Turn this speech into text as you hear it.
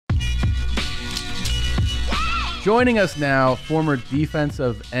Joining us now, former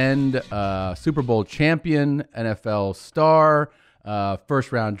defensive end, Super Bowl champion, NFL star,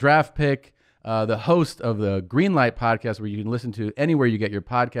 first-round draft pick, the host of the Greenlight podcast, where you can listen to anywhere you get your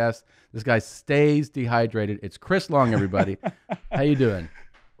podcast. This guy stays dehydrated. It's Chris Long, everybody. How you doing?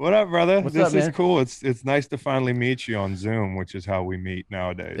 What up, brother? What's this up, is man? cool. It's nice to finally meet you on Zoom, which is how we meet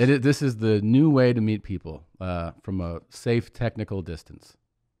nowadays. This is the new way to meet people from a safe technical distance.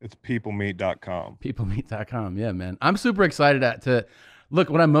 It's peoplemeet.com. Peoplemeet.com. Yeah, man. I'm super excited to look.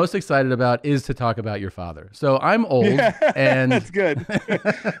 What I'm most excited about is to talk about your father. So I'm old, and that's good.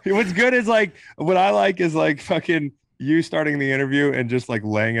 What's good is what I like is fucking you starting the interview and just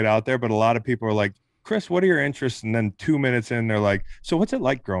laying it out there. But a lot of people are like, Chris, what are your interests? And then 2 minutes in, they're like, so what's it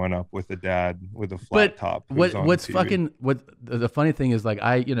like growing up with a dad with a flat top? What's fucking the funny thing is,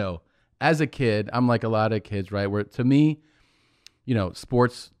 as a kid, I'm like a lot of kids, right? Where to me,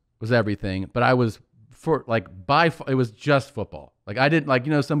 sports was everything, but I was it was just football. I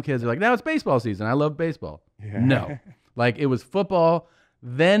didn't some kids are like, now it's baseball season. I love baseball. Yeah. No, it was football,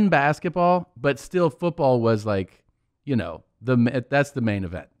 then basketball, but still football was that's the main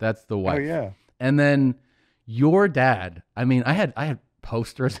event. That's the wife. Oh yeah. And then your dad, I had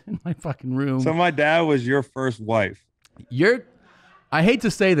posters in my fucking room. So my dad was your first wife. I hate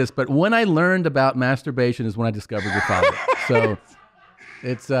to say this, but when I learned about masturbation is when I discovered your father. So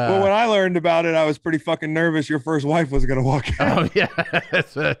it's well, when I learned about it, I was pretty fucking nervous your first wife was gonna walk out. Oh yeah.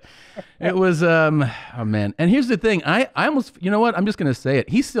 It was oh man. And here's the thing. I almost, you know what? I'm just gonna say it.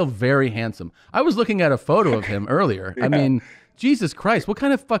 He's still very handsome. I was looking at a photo of him earlier. Yeah. I mean, Jesus Christ, what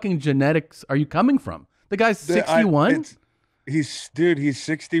kind of fucking genetics are you coming from? The guy's 61? He's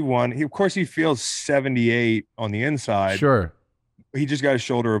 61. Of course he feels 78 on the inside. Sure. He just got his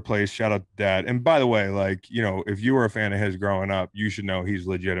shoulder replaced. Shout out to Dad. And by the way, if you were a fan of his growing up, you should know he's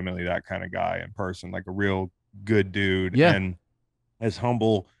legitimately that kind of guy in person, like a real good dude. Yeah. And as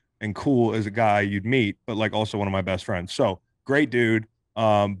humble and cool as a guy you'd meet, but also one of my best friends. So great dude.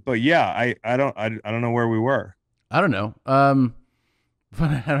 But yeah, I don't know where we were. I don't know. But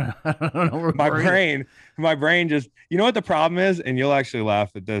I don't know where my brain just, you know what the problem is? And you'll actually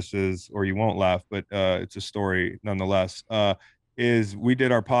laugh at this or you won't laugh, but it's a story nonetheless. Is we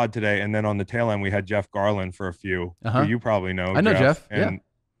did our pod today, and then on the tail end we had Jeff Garland for a few. Who you probably know. I know Jeff. And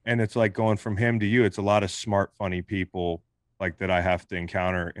it's going from him to you. It's a lot of smart, funny people that I have to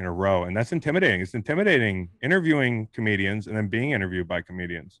encounter in a row, and that's intimidating. It's intimidating interviewing comedians and then being interviewed by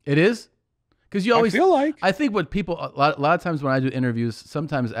comedians. It is. Because you always feel I think what people a lot of times when I do interviews,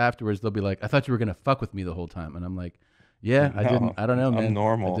 sometimes afterwards they'll be like, "I thought you were gonna fuck with me the whole time," and I'm like, "Yeah, no, I didn't. I don't know, man. I'm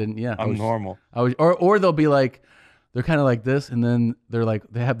normal. I didn't. Yeah, I'm normal. I was, or they'll be like, they're kind of like this, and then they're like,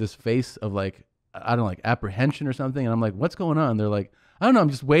 they have this face of I don't know, apprehension or something, and I'm like, "What's going on?" They're like, "I don't know. I'm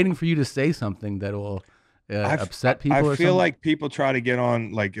just waiting for you to say something that will upset people." I feel like people try to get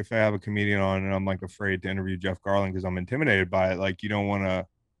on, if I have a comedian on, and I'm afraid to interview Jeff Garland because I'm intimidated by it. You don't want to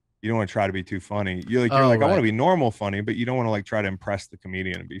try to be too funny. You're I want to be normal funny, but you don't want to try to impress the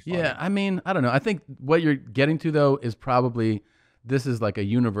comedian and be funny. Yeah, I don't know. I think what you're getting to though is probably this is a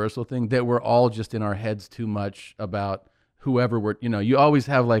universal thing that we're all just in our heads too much about whoever we're, you always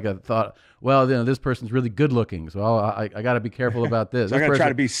have a thought, well, this person's really good looking, so I got to be careful about this. So I got to try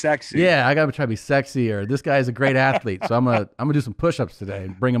to be sexy. Yeah, I got to try to be sexy, or this guy is a great athlete, so I'm gonna do some push-ups today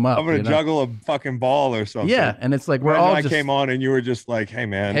and bring him up. I'm gonna juggle a fucking ball or something. Yeah, and it's we're all. I came on and you were just hey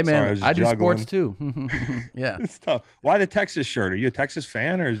man, I do sports too. Yeah, it's tough. Why the Texas shirt? Are you a Texas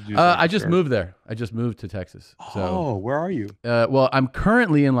fan or? I just moved there. I just moved to Texas. So, where are you? Well, I'm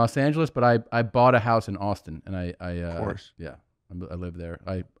currently in Los Angeles, but I bought a house in Austin, and I of course, yeah. I live there.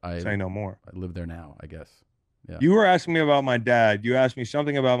 I say no more. I live there now, I guess. Yeah. You were asking me about my dad. You asked me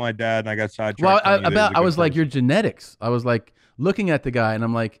something about my dad, and I got sidetracked. Well, I was like, your genetics. I was looking at the guy, and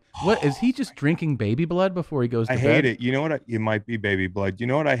I'm like, what is he just drinking baby blood before he goes to bed? I hate it. You know what? It might be baby blood. You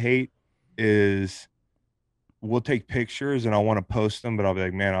know what I hate is we'll take pictures, and I want to post them, but I'll be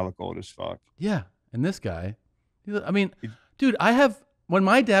like, man, I look old as fuck. Yeah, and this guy, dude, when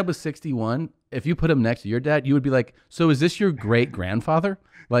my dad was 61. If you put him next to your dad, you would be like, so is this your great grandfather?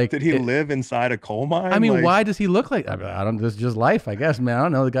 Did he live inside a coal mine? I mean, why does he look like that? I don't. This is just life, I guess, man. I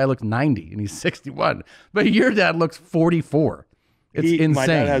don't know. The guy looks 90 and he's 61, but your dad looks 44. It's insane. My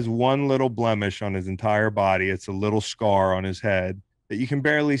dad has one little blemish on his entire body. It's a little scar on his head that you can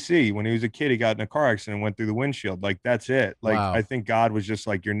barely see. When he was a kid, he got in a car accident and went through the windshield. That's it. Wow. I think God was just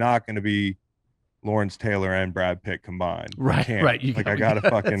you're not going to be Lawrence Taylor and Brad Pitt combined. Right. I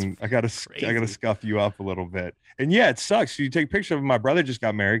gotta scuff you up a little bit. And yeah, it sucks. You take a picture of my brother just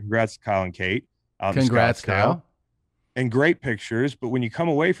got married. Congrats to Kyle and Kate. Congrats, Kyle. and great pictures. But when you come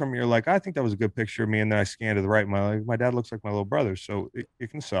away from it, you're like, I think that was a good picture of me. And then I scan to the right. My dad looks like my little brother. So it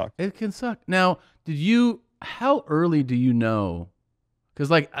can suck. It can suck. Now, how early do you know? Because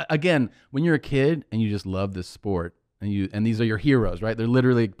like again, when you're a kid and you just love this sport and these are your heroes, right? They're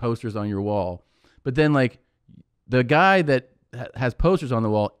literally posters on your wall. But then like the guy that has posters on the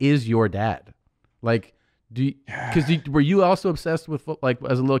wall is your dad. Like, were you also obsessed with like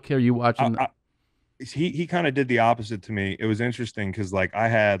as a little kid? Are you watching? He kind of did the opposite to me. It was interesting because like I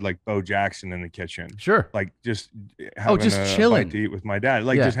had like Bo Jackson in the kitchen, sure, like just having just a chilling bite to eat with my dad,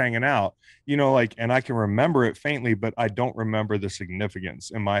 like just hanging out, like, and I can remember it faintly, but I don't remember the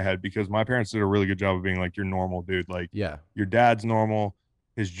significance in my head because my parents did a really good job of being like, you're normal, dude. Like, your dad's normal.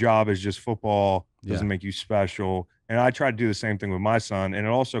 His job is just football. Doesn't make you special. And I tried to do the same thing with my son. And it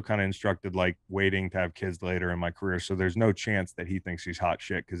also kind of instructed like waiting to have kids later in my career. So there's no chance that he thinks he's hot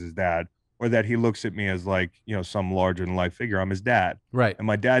shit because his dad, or that he looks at me as like, some larger than life figure. I'm his dad. Right. And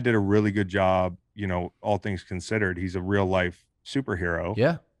my dad did a really good job, all things considered. He's a real life superhero.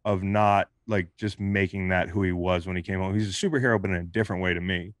 Yeah. Of not like just making that who he was when he came home. He's a superhero, but in a different way to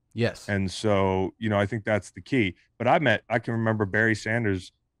me. Yes. And so, I think that's the key. But I can remember Barry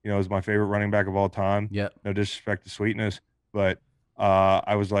Sanders, is my favorite running back of all time. Yeah. No disrespect to Sweetness, but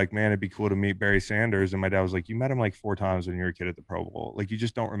I was like, man, it'd be cool to meet Barry Sanders. And my dad was like, you met him like 4 times when you were a kid at the Pro Bowl. Like, you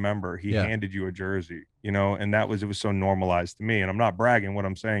just don't remember. He handed you a jersey, and it was so normalized to me. And I'm not bragging. What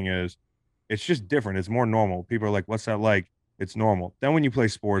I'm saying is it's just different. It's more normal. People are like, what's that like? It's normal. Then when you play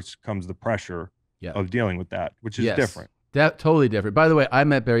sports comes the pressure of dealing with that, which is different. Totally different. By the way, I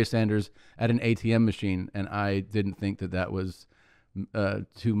met Barry Sanders at an ATM machine, and I didn't think that was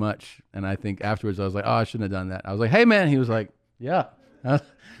too much. And I think afterwards I was like, oh, I shouldn't have done that. I was like, hey, man. He was like, yeah.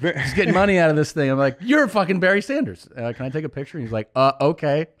 Just getting money out of this thing. I'm like, you're fucking Barry Sanders. Can I take a picture? And he's like,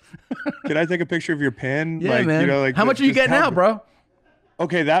 okay. Can I take a picture of your pin? Yeah, like, man. Like, how much are you getting out, bro?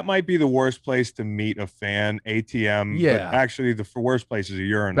 Okay, that might be the worst place to meet a fan, ATM. Yeah. But actually, the worst place is a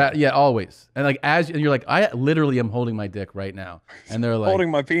urinal. Yeah, always. And like and you're like, I literally am holding my dick right now. And they're like, holding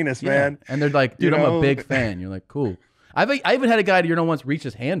my penis, man. And they're like, dude, I'm a big fan. You're like, cool. I even had a guy once reach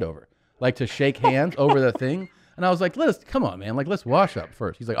his hand over, like to shake hands over the thing. And I was like, come on, man. Like, let's wash up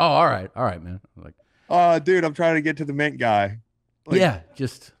first. He's like, oh, all right, man. I'm like, oh, dude, I'm trying to get to the mint guy. Like,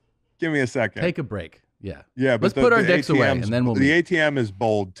 just give me a second. Take a break. Yeah. Yeah. But let's put our dicks away and then we'll The ATM is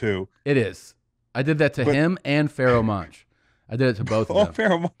bold too. It is. I did that to him and Pharaoh Monch. I did it to both of them. Oh,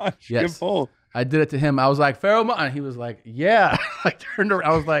 Pharaoh Monch. Yes. Bold. I did it to him. I was like, Pharaoh Monch. He was like, yeah. I turned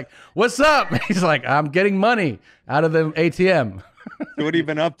around. I was like, what's up? He's like, I'm getting money out of the ATM. What have you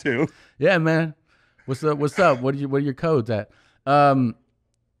been up to? Yeah, man. What's up? What are your codes at?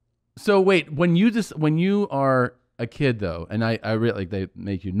 So wait, when you are a kid though, and I really like they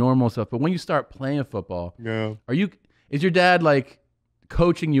make you normal stuff, but when you start playing football, is your dad like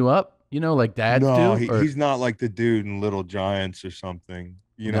coaching you up? Like dads do? No, he's not like the dude in Little Giants or something.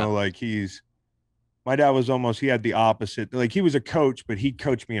 Like my dad was he had the opposite. Like he was a coach, but he'd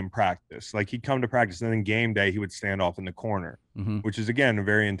coach me in practice. Like he'd come to practice and then game day, he would stand off in the corner, which is again, a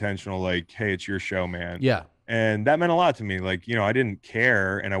very intentional, like, hey, it's your show, man. Yeah. And that meant a lot to me. Like, I didn't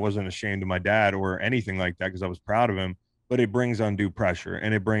care and I wasn't ashamed of my dad or anything like that because I was proud of him, but it brings undue pressure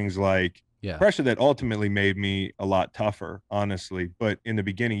and it brings like pressure that ultimately made me a lot tougher, honestly. But in the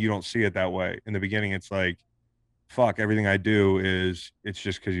beginning, you don't see it that way. In the beginning, it's like, fuck, everything I do it's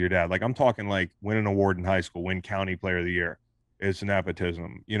just because of your dad. Like I'm talking like win an award in high school, win county player of the year. It's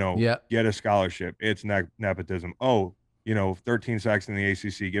nepotism, get a scholarship. It's nepotism. Oh, 13 sacks in the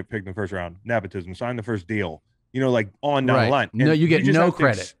ACC, get picked in the first round, nepotism, sign the first deal, like on down the line. And no, you get no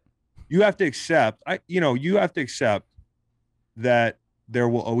credit. You have to accept, you have to accept that there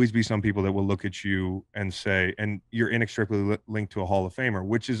will always be some people that will look at you and say, and you're inextricably linked to a Hall of Famer,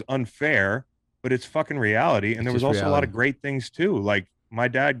 which is unfair, but it's fucking reality. And there was also a lot of great things too. Like my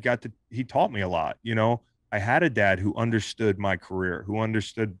dad he taught me a lot, I had a dad who understood my career, who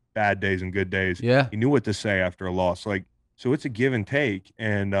understood bad days and good days. Yeah. He knew what to say after a loss. Like, so it's a give and take.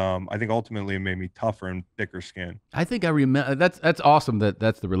 And I think ultimately it made me tougher and thicker skin. I think I remember that's awesome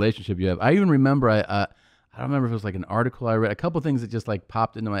that's the relationship you have. I even remember, I don't remember if it was like an article I read, a couple things that just like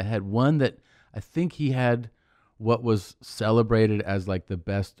popped into my head. One that I think he had what was celebrated as like the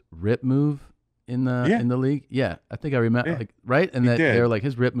best rip move in the league. Yeah. I think I remember like, right. And that they're like,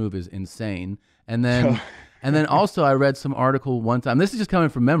 his rip move is insane. And then, and then also I read some article one time, this is just coming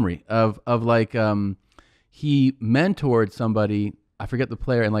from memory of like, he mentored somebody, I forget the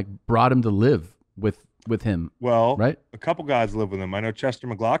player, and like brought him to live with him. Well, right. A couple guys live with him. I know Chester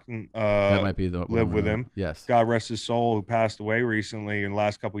McLaughlin, that might be the lived with him. Yes. God rest his soul, who passed away recently in the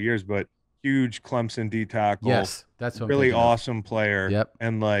last couple of years, but huge Clemson D tackle. Yes, that's what I'm really thinking of. awesome player. Yep.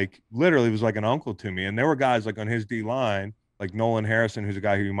 And like literally was like an uncle to me. And there were guys like on his D line, like Nolan Harrison, who's a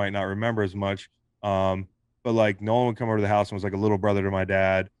guy who you might not remember as much. But like Nolan would come over to the house and was like a little brother to my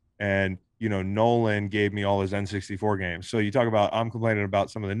dad. And Nolan gave me all his N64 games. So you talk about, I'm complaining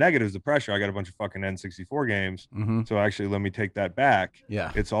about some of the negatives, the pressure. I got a bunch of fucking N64 games. Mm-hmm. So actually, let me take that back.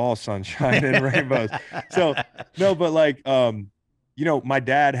 Yeah. It's all sunshine and rainbows. So no, but like, my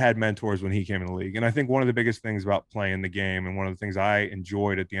dad had mentors when he came in the league. And I think one of the biggest things about playing the game, and one of the things I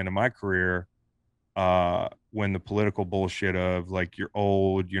enjoyed at the end of my career, when the political bullshit of like, you're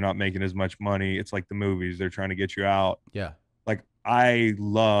old, you're not making as much money. It's like the movies, they're trying to get you out. Yeah. Like I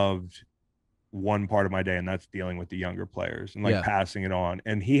loved one part of my day, and that's dealing with the younger players and like passing it on.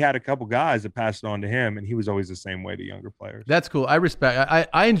 And he had a couple guys that passed it on to him, and he was always the same way to younger players. That's cool. I respect.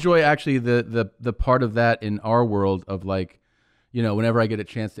 I enjoy actually the part of that in our world of like, whenever I get a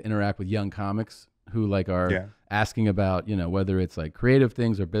chance to interact with young comics who like are asking about, whether it's like creative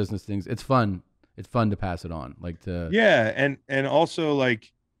things or business things. It's fun. It's fun to pass it on. Like to and also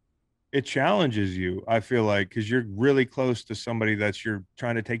like it challenges you, I feel like, because you're really close to somebody you're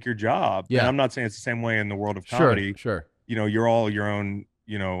trying to take your job. Yeah. And I'm not saying it's the same way in the world of comedy. Sure. You're all your own,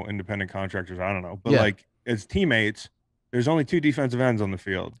 independent contractors. I don't know. But like as teammates, there's only 2 defensive ends on the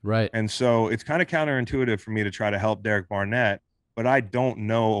field. Right. And so it's kind of counterintuitive for me to try to help Derek Barnett, but I don't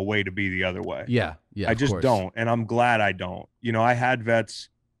know a way to be the other way. Yeah. I just don't. And I'm glad I don't. I had vets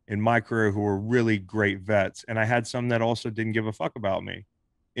in my career who were really great vets. And I had some that also didn't give a fuck about me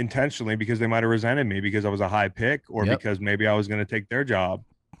intentionally, because they might have resented me because I was a high pick, or because maybe I was going to take their job.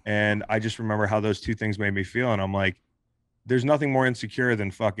 And I just remember how those 2 things made me feel. And I'm like, there's nothing more insecure than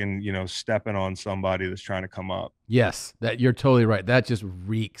fucking, stepping on somebody that's trying to come up. Yes, that you're totally right. That just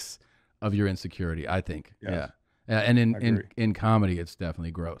reeks of your insecurity, I think. Yes. Yeah. And in comedy, it's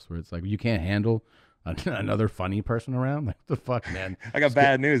definitely gross, where it's like, you can't handle another funny person around. Like, what the fuck, man? I got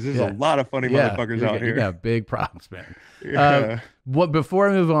bad news. There's a lot of funny motherfuckers out here. You got big problems, man. Before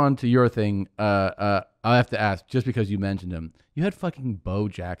I move on to your thing, I have to ask, just because you mentioned him, you had fucking Bo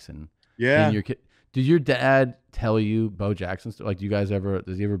Jackson. Yeah. In your kid. Did your dad tell you Bo Jackson? Like, does he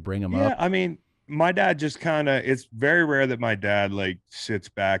ever bring him up? Yeah, I mean, my dad just kind of, it's very rare that my dad like sits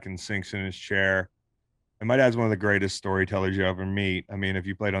back and sinks in his chair. And my dad's one of the greatest storytellers you ever meet. I mean, if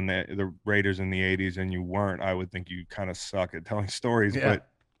you played on the Raiders in the 80s and you weren't, I would think you kind of suck at telling stories, but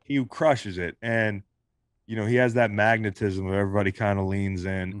he crushes it. And, he has that magnetism of everybody kind of leans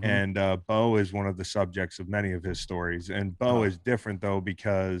in. Mm-hmm. And Bo is one of the subjects of many of his stories. And Bo is different, though,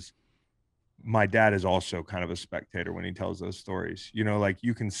 because my dad is also kind of a spectator when he tells those stories. Like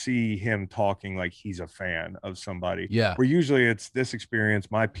you can see him talking like he's a fan of somebody. Yeah. Where usually it's this experience,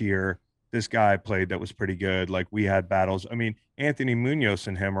 my peer, this guy played that was pretty good. Like we had battles. I mean, Anthony Munoz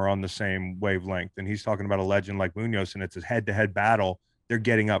and him are on the same wavelength, and he's talking about a legend like Munoz, and it's a head-to-head battle. They're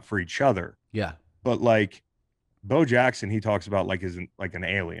getting up for each other. Yeah. But like Bo Jackson, he talks about like an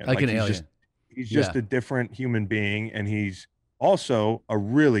alien. Like an alien. He's just a different human being, and he's also a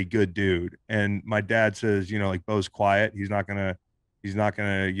really good dude. And my dad says, like Bo's quiet. He's not gonna have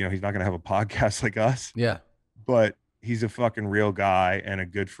a podcast like us. Yeah. But he's a fucking real guy and a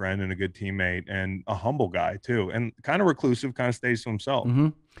good friend and a good teammate and a humble guy too, and kind of reclusive, kind of stays to himself. Mm-hmm.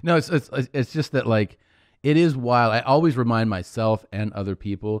 No, it's just that like it is wild. I always remind myself and other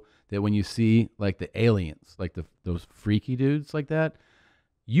people that when you see like the aliens, like those freaky dudes like that,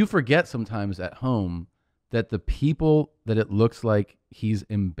 you forget sometimes at home that the people that it looks like he's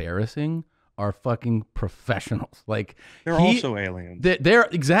embarrassing are fucking professionals. Like they're also aliens. They're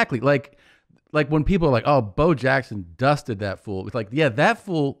exactly like when people are like, "Oh, Bo Jackson dusted that fool." It's like, yeah, that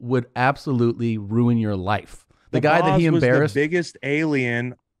fool would absolutely ruin your life. The guy that he embarrassed, was the biggest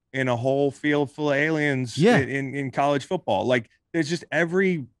alien in a whole field full of aliens. In college football. Like there's just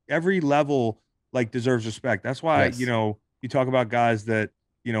every level like deserves respect. That's why you talk about guys that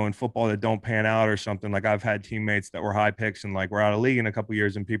in football that don't pan out or something. Like I've had teammates that were high picks and like we're out of league in a couple of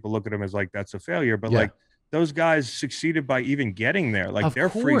years, and people look at them as like that's a failure. But like those guys succeeded by even getting there. Like they're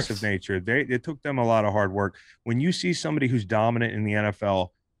freaks of nature. It took them a lot of hard work. When you see somebody who's dominant in the NFL,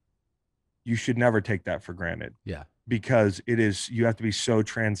 you should never take that for granted. Yeah. Because you have to be so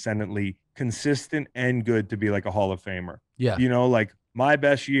transcendently consistent and good to be like a Hall of Famer. Yeah. Like my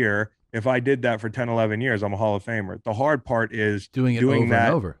best year, if I did that for 10, 11 years, I'm a Hall of Famer. The hard part is doing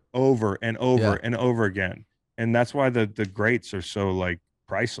that over and over again. And that's why the greats are so like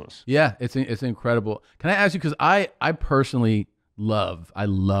priceless. Yeah, it's incredible. Can I ask you, because I personally love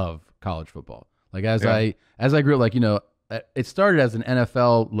college football. Like as I grew up, like it started as an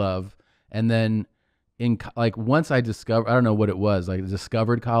NFL love, and then like once I discovered, I don't know what it was, like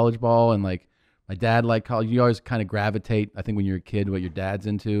discovered college ball, and like my dad liked college. You always kind of gravitate, I think, when you're a kid, what your dad's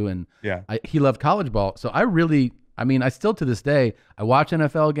into, and Yeah. he loved college ball. So I mean, I still to this day, I watch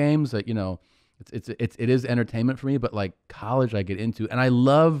NFL games. You know, it is entertainment for me, but like college, I get into, and I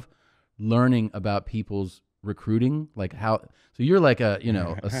love learning about people's recruiting, like how. So you're like a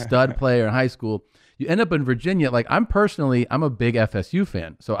stud player in high school. You end up in Virginia. Like I'm a big FSU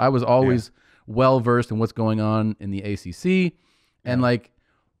fan, so I was always well versed in what's going on in the ACC, and like,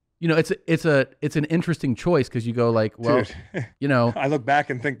 you know, it's an interesting choice because you go like, well, Dude, you know, I look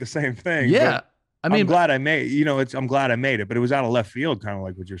back and think the same thing. Yeah, I mean, I'm glad I made. I'm glad I made it, but it was out of left field, kind of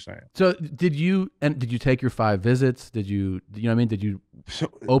like what you're saying. So did you take your 5 visits? Did you know what I mean? Did you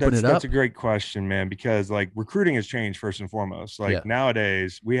open it up? That's a great question, man, because like recruiting has changed first and foremost. Like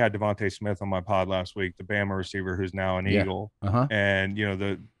nowadays, we had Devontae Smith on my pod last week, the Bama receiver who's now an Eagle, and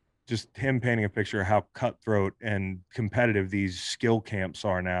just him painting a picture of how cutthroat and competitive these skill camps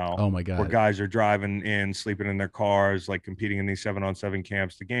are now. Oh my God. Where guys are driving in, sleeping in their cars, like competing in these 7-on-7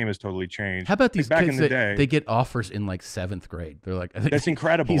 camps. The game has totally changed. How about these back kids in the day? They get offers in like 7th grade. They're like, that's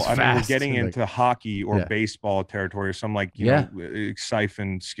incredible. I mean, we're getting into hockey or baseball territory or some like, you know,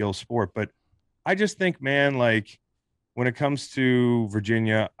 siphon skill sport. But I just think, man, like, when it comes to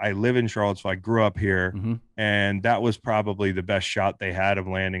Virginia, I live in Charlottesville. I grew up here, and that was probably the best shot they had of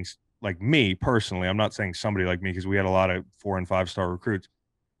landing. Like me personally, I'm not saying somebody like me because we had a lot of 4- and 5-star recruits.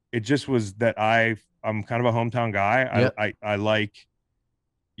 It just was that I'm kind of a hometown guy. I like,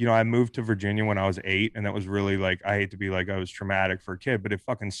 you know, I moved to Virginia when I was 8, and that was really like, I hate to be like I was traumatic for a kid, but it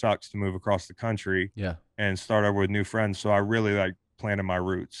fucking sucks to move across the country and start over with new friends. So I really like planted my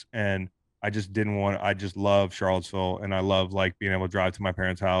roots, and I just love Charlottesville, and I love like being able to drive to my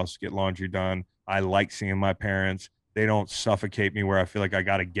parents' house, get laundry done. I like seeing my parents. They don't suffocate me where I feel like I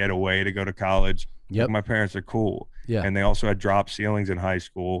got to get away to go to college. Like, my parents are cool. And they also had drop ceilings in high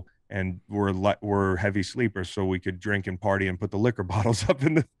school, and we're heavy sleepers, so we could drink and party and put the liquor bottles up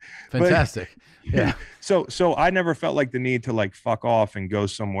in the fantastic. So I never felt like the need to like fuck off and go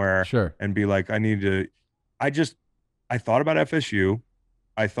somewhere and be like, I thought about FSU.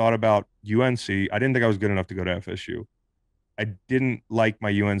 I thought about UNC. I didn't think I was good enough to go to FSU. I didn't like my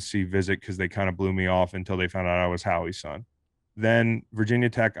UNC visit because they kind of blew me off until they found out I was Howie's son. Then Virginia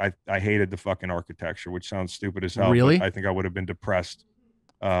Tech, I hated the fucking architecture, which sounds stupid as hell. Really? But I think I would have been depressed.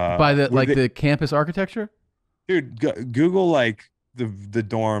 By the campus architecture? Dude, Google like the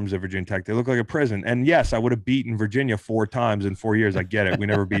dorms at Virginia Tech. They look like a prison. And yes, I would have beaten Virginia 4 times in 4 years. I get it. We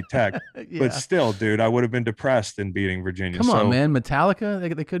never beat Tech. But still, dude, I would have been depressed in beating Virginia. Come on, man.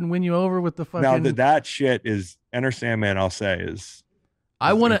 Metallica, they couldn't win you over with the fucking. Now that shit is Enter Sandman. I'll say is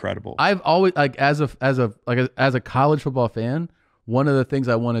incredible. I've always like as a college football fan, one of the things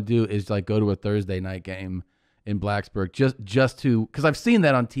I want to do is like go to a Thursday night game in Blacksburg just to, because I've seen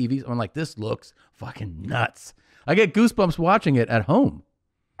that on TV. I'm like, this looks fucking nuts. I get goosebumps watching it at home.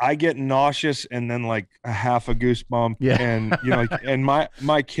 I get nauseous and then like a half a goosebump. And you know, like, and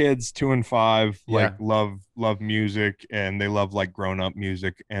my kids 2 and 5 like love music, and they love like grown up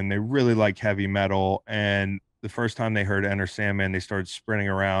music, and they really like heavy metal. And the first time they heard Enter Sandman, they started sprinting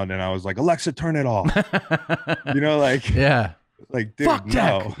around, and I was like, Alexa, turn it off. You know, like like, dude, fuck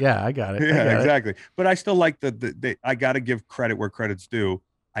no. Tech. Yeah, I got it. Exactly. But I still like I got to give credit where credit's due.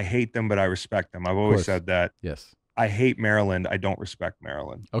 I hate them, but I respect them. I've always said that. Yes. I hate Maryland. I don't respect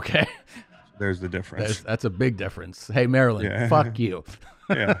Maryland. Okay. There's the difference. That's a big difference. Hey, Maryland, fuck you.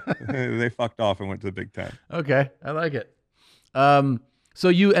 They fucked off and went to the Big Ten. Okay. I like it. So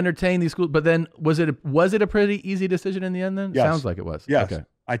you entertained these schools, but then was it a pretty easy decision in the end then? Yes. Sounds like it was. Yes. Okay.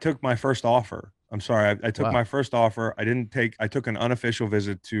 I took my first offer. I'm sorry. I took my first offer. I took an unofficial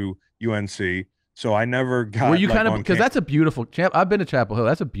visit to UNC. So I never got. Were you kind of, because that's a beautiful I've been to Chapel Hill.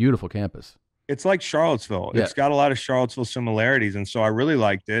 That's a beautiful campus. It's like Charlottesville. It's got a lot of Charlottesville similarities. And so I really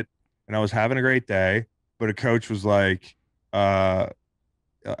liked it, and I was having a great day, but a coach was like, I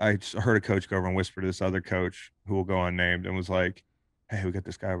heard a coach go over and whisper to this other coach who will go unnamed, and was like, hey, we got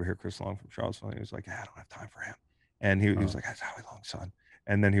this guy over here, Chris Long from Charlottesville. And he was like, I don't have time for him. And he was like, that's Howie Long's son.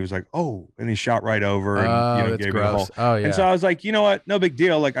 And then he was like, oh, and he shot right over and gave me the whole. Oh, yeah. And so I was like, you know what? No big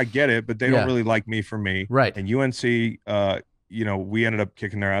deal. Like, I get it, but they don't really like me for me. Right. And UNC, you know, we ended up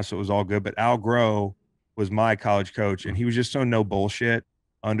kicking their ass, so it was all good. But Al Groh was my college coach, and he was just so no bullshit,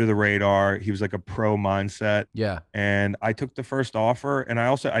 under the radar. He was like a pro mindset. Yeah. And I took the first offer, and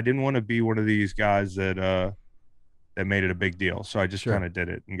I didn't want to be one of these guys that made it a big deal. So I just kind of did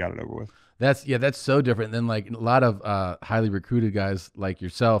it and got it over with. That's so different than like a lot of highly recruited guys like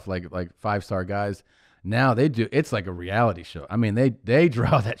yourself, like 5-star guys. Now they do. It's like a reality show. I mean, they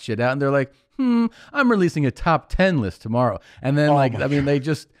draw that shit out, and they're like, I'm releasing a top 10 list tomorrow, and then they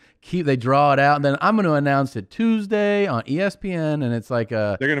just they draw it out, and then I'm going to announce it Tuesday on ESPN, and it's like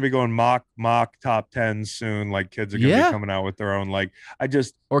they're going to be going mock top 10s soon. Like kids are going to be coming out with their own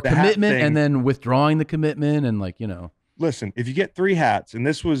or commitment, and then withdrawing the commitment, and Listen, if you get 3 hats, and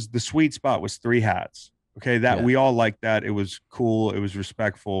this was the sweet spot was 3 hats. Okay, we all liked that. It was cool. It was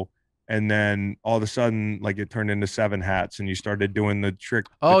respectful. And then all of a sudden, like it turned into 7 hats, and you started doing the trick.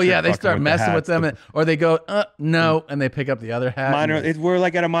 They start messing with them, or they go, no, and they pick up the other hat. We're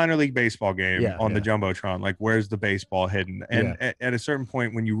like at a minor league baseball game on the Jumbotron. Like, where's the baseball hidden? And at a certain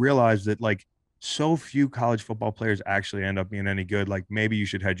point, when you realize that like so few college football players actually end up being any good, like maybe you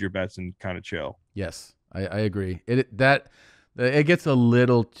should hedge your bets and kind of chill. Yes, I agree. It gets a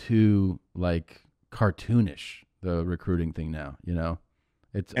little too like cartoonish, the recruiting thing now.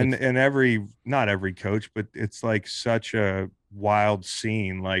 It's not every coach, but it's like such a wild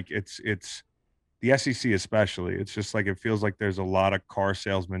scene. Like it's the SEC especially. It's just like it feels like there's a lot of car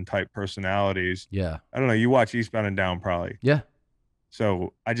salesman type personalities. Yeah. I don't know. You watch Eastbound and Down probably. Yeah.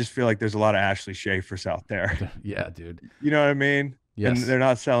 So I just feel like there's a lot of Ashley Schaefers out there. Yeah, dude. You know what I mean? Yes. And they're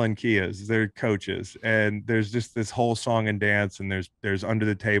not selling Kias, they're coaches. And there's just this whole song and dance, and there's under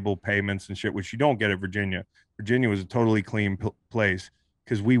the table payments and shit, which you don't get at Virginia. Virginia was a totally clean place,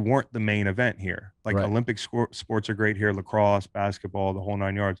 because we weren't the main event here. Like Olympic sports are great here, lacrosse, basketball, the whole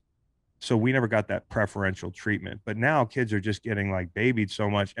 9 yards. So we never got that preferential treatment. But now kids are just getting like babied so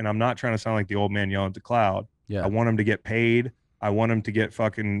much. And I'm not trying to sound like the old man yelling at the cloud. Yeah. I want them to get paid. I want them to get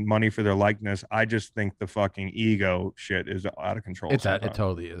fucking money for their likeness. I just think the fucking ego shit is out of control. It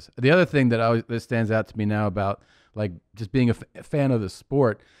totally is. The other thing that stands out to me now about like just being a fan of the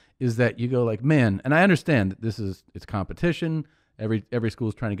sport is that you go like, man, and I understand that it's competition. Every school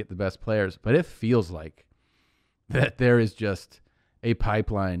is trying to get the best players, but it feels like that there is just a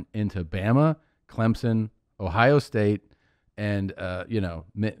pipeline into Bama, Clemson, Ohio State, and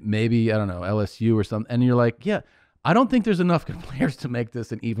maybe I don't know, LSU or something. And you're like, yeah, I don't think there's enough good players to make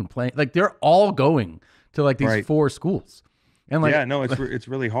this an even playing. Like they're all going to like these 4 schools, and like it's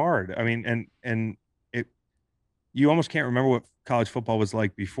really hard. I mean, and you almost can't remember what college football was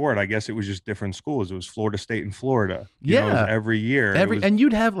like before it. I guess it was just different schools. It was Florida State and Florida. It was every year. And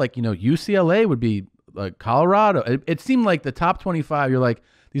you'd have like, UCLA would be like Colorado. It seemed like the top 25, you're like,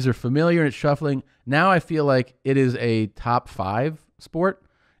 these are familiar and it's shuffling. Now I feel like it is a top 5 sport,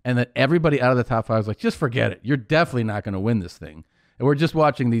 and that everybody out of the top 5 is like, just forget it. You're definitely not going to win this thing. And we're just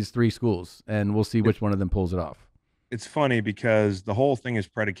watching these 3 schools, and we'll see which one of them pulls it off. It's funny because the whole thing is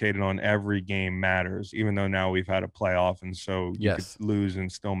predicated on every game matters, even though now we've had a playoff, and so you could lose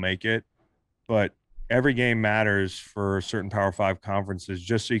and still make it. But every game matters for certain Power 5 conferences,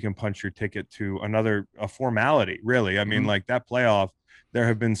 just so you can punch your ticket to a formality, really. I mean, like that playoff, there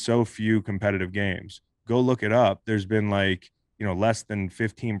have been so few competitive games. Go look it up. There's been like, less than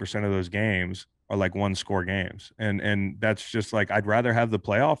 15% of those games are like 1-score games. And that's just like, I'd rather have the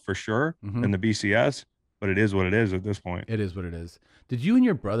playoff for sure than the BCS. But it is what it is at this point. It is what it is. Did you and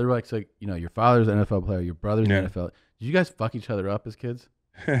your brother, your father's an NFL player, your brother's an NFL. Did you guys fuck each other up as kids?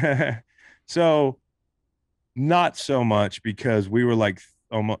 So, not so much, because we were like,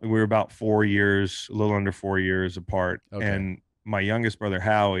 we were about 4 years, a little under 4 years apart. Okay. And my youngest brother,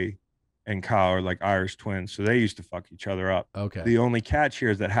 Howie, and Kyle are like Irish twins. So they used to fuck each other up. Okay. The only catch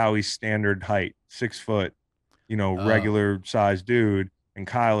here is that Howie's standard height, 6 foot, regular sized dude. And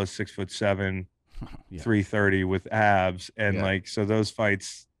Kyle is 6'7", 330 with abs, and so those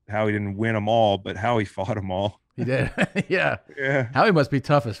fights, Howie didn't win them all, but Howie fought them all. He did. Yeah. Howie must be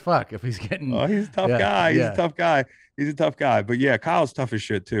tough as fuck if he's getting. Oh, he's a tough guy. He's a tough guy. He's a tough guy. But yeah, Kyle's tough as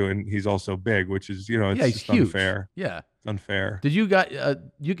shit too, and he's also big, which is it's just huge. Unfair. Yeah, it's unfair. Did you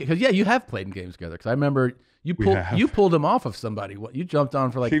you have played in games together? Because I remember you pulled him off of somebody. What you jumped on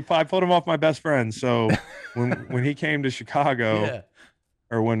for like? I pulled him off my best friend. So when he came to Chicago.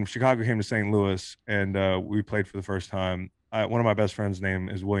 Or when Chicago came to St. Louis and we played for the first time, one of my best friends' name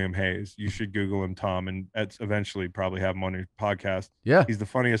is William Hayes. You should Google him, Tom, and eventually probably have him on your podcast. Yeah. He's the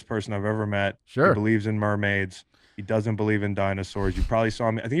funniest person I've ever met. Sure. He believes in mermaids. He doesn't believe in dinosaurs. You probably saw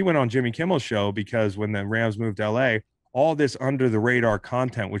him. I think he went on Jimmy Kimmel's show, because when the Rams moved to LA, all this under the radar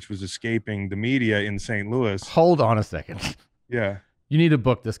content, which was escaping the media in St. Louis. Hold on a second. Yeah. You need to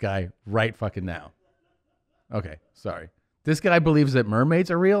book this guy right fucking now. Okay. Sorry. This guy believes that mermaids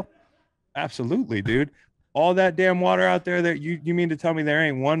are real? Absolutely, dude. All that damn water out there, that you mean to tell me there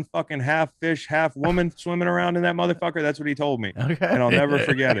ain't one fucking half fish, half woman swimming around in that motherfucker? That's what he told me. Okay. And I'll never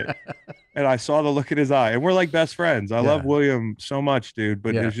forget it. And I saw the look in his eye, and we're like best friends. I love Yeah. William so much, dude,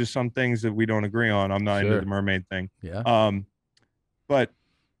 but Yeah. there's just some things that we don't agree on. I'm not into Sure. the mermaid thing. Yeah. But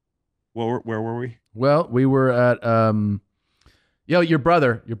where were we? Well, we were at your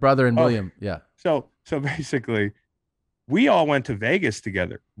brother and Oh, William. Yeah. so basically, we all went to Vegas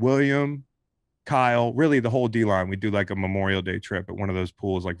together. William, Kyle, really the whole D line. We do like a Memorial Day trip at one of those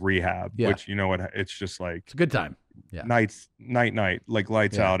pools, like rehab, Yeah. which you know what? It's just like It's a good time. Yeah. night, like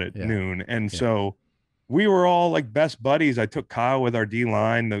lights Yeah, out at yeah, noon. And yeah. so we were all like best buddies. I took Kyle with our D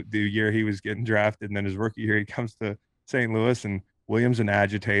line the year he was getting drafted, and then his rookie year he comes to St. Louis, and William's an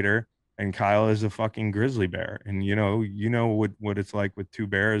agitator, and Kyle is a fucking grizzly bear. And you know what it's like with two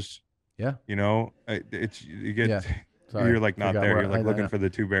bears. Yeah. You know, it's you get. Yeah. Sorry. You're like not Forgot there. where- You're like I looking know. for the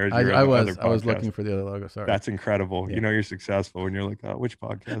two bears. I You're on the other was podcast. looking for the other logo. Sorry. That's incredible. Yeah. You know you're successful, and you're like, oh, which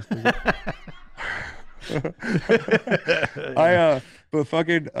podcast is it? But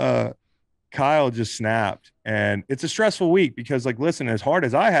fucking Kyle just snapped, and it's a stressful week because, like, listen, as hard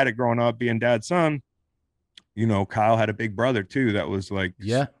as I had it growing up being dad's son, you know, Kyle had a big brother too that was like,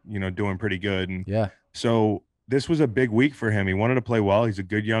 Yeah. you know, doing pretty good, and Yeah. so this was a big week for him. He wanted to play well. He's a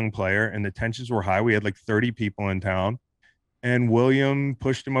good young player, and the tensions were high. We had like 30 people in town, and William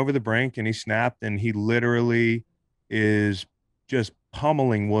pushed him over the brink, and he snapped, and he literally is just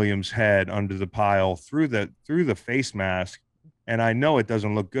pummeling William's head under the pile through the face mask. And I know it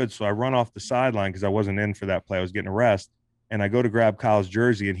doesn't look good, so I run off the sideline because I wasn't in for that play. I was getting a rest, and I go to grab Kyle's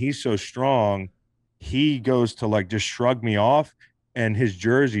jersey, and he's so strong, he goes to like just shrug me off, and his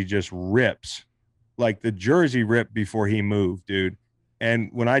jersey just rips. Like the jersey ripped before he moved, dude. And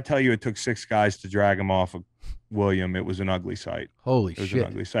when I tell you it took 6 guys to drag him off of William, it was an ugly sight. Holy It was shit. an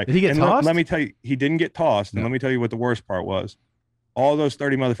ugly sight. Did he get and tossed? Let me tell you, he didn't get tossed. And No. let me tell you what the worst part was. All those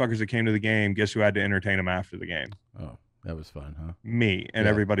 30 motherfuckers that came to the game, guess who had to entertain him after the game? Oh, that was fun, huh? Me. And Yeah.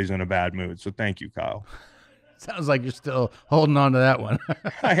 everybody's in a bad mood. So thank you, Kyle. Sounds like you're still holding on to that one.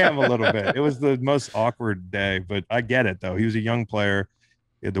 I am a little bit. It was the most awkward day, but I get it, though. He was a young player.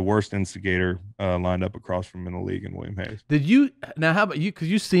 He had the worst instigator lined up across from him in the league in William Hayes. Did you now? How about you? Because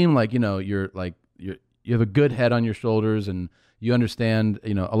you seem like you have a good head on your shoulders, and you understand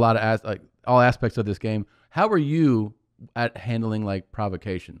a lot of all aspects of this game. How are you at handling like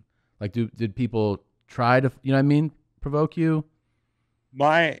provocation? Like, did people try to provoke you?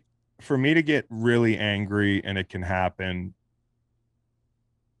 For me to get really angry, and it can happen.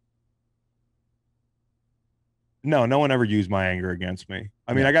 No one ever used my anger against me.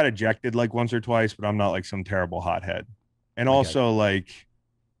 I mean, Yeah. I got ejected like once or twice, but I'm not like some terrible hothead. And also, like,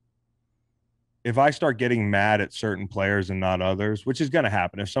 if I start getting mad at certain players and not others, which is going to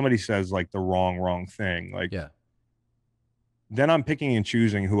happen, if somebody says like the wrong thing, like, Yeah. then I'm picking and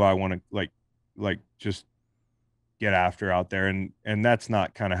choosing who I want to like just get after out there, and that's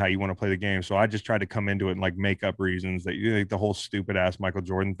not kind of how you want to play the game. So I just try to come into it and like make up reasons that like the whole stupid ass Michael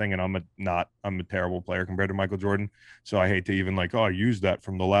Jordan thing, and I'm a terrible player compared to Michael Jordan, so I hate to even like, oh, I used that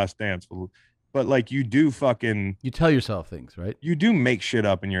from The Last Dance, but like you tell yourself things, right? You do make shit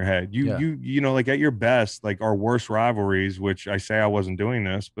up in your head. You know, like at your best, like our worst rivalries, which I say I wasn't doing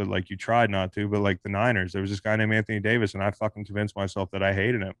this, but like you tried not to, but like the Niners, there was this guy named Anthony Davis, and I fucking convinced myself that I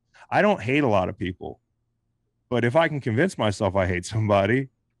hated him. I don't hate a lot of people. But if I can convince myself I hate somebody,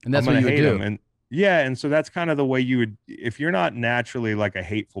 And that's I'm what gonna you would hate do. them. And yeah, and so that's kind of the way you would, if you're not naturally like a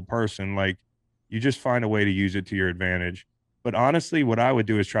hateful person, like you just find a way to use it to your advantage. But honestly, what I would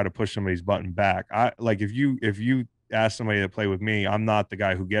do is try to push somebody's button back. I like if you ask somebody to play with me, I'm not the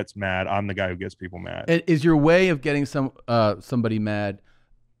guy who gets mad. I'm the guy who gets people mad. Is your way of getting somebody mad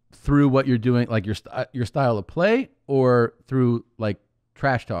through what you're doing, like your style of play, or through like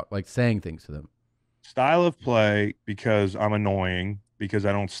trash talk, like saying things to them? Style of play, because I'm annoying, because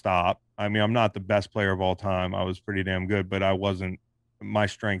I don't stop. I mean, I'm not the best player of all time. I was pretty damn good, but my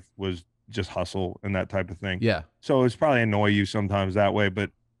strength was just hustle and that type of thing. Yeah. So it's probably annoy you sometimes that way,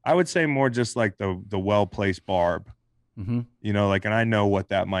 but I would say more just like the well-placed barb, Mm-hmm. like, and I know what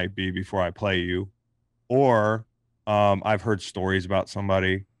that might be before I play you. Or I've heard stories about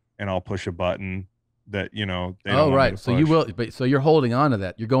somebody and I'll push a button that, they don't want me to So you push. will, but so you're holding on to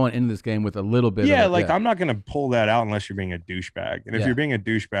that. You're going into this game with a little bit. Yeah, of like I'm not going to pull that out unless you're being a douchebag. And if Yeah. you're being a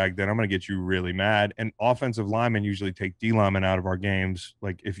douchebag, then I'm going to get you really mad. And offensive linemen usually take D linemen out of our games.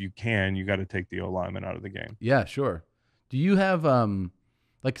 Like if you can, you got to take the O lineman out of the game. Yeah, sure. Do you have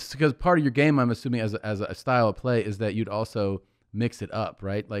because part of your game, I'm assuming as a style of play, is that you'd also mix it up,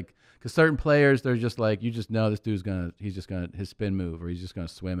 right? Like because certain players, they're just like, you just know this dude's his spin move, or he's just gonna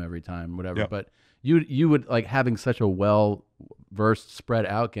swim every time, whatever. Yep. But you would like having such a well-versed, spread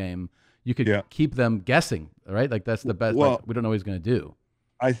out game, you could keep them guessing, right? Like that's the best. Well, like, we don't know what he's gonna do.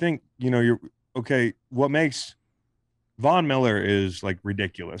 I think, you're okay. What makes Von Miller is like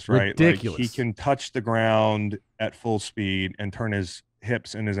ridiculous, right? Like he Ridiculous. can touch the ground at full speed and turn his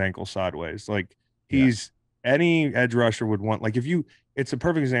hips and his ankles sideways. Like Yeah. he's any edge rusher would want, like if you, it's a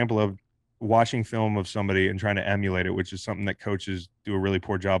perfect example of watching film of somebody and trying to emulate it, which is something that coaches do a really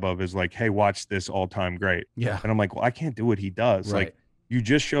poor job of, is like, hey, watch this all time great. Yeah. And I'm like, well, I can't do what he does. Right. Like you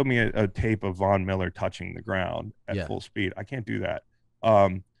just showed me a tape of Von Miller touching the ground at Yeah. full speed. I can't do that.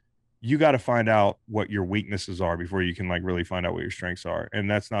 You got to find out what your weaknesses are before you can like really find out what your strengths are. And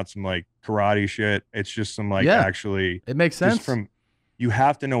that's not some like karate shit. It's just some like Yeah. actually It makes just sense. from, you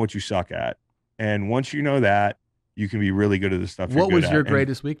have to know what you suck at. And once you know that, you can be really good at the stuff you're What good was at. your And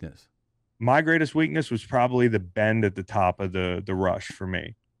greatest weakness? my greatest weakness was probably the bend at the top of the rush for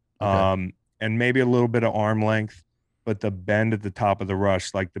me. Okay. And maybe a little bit of arm length, but the bend at the top of the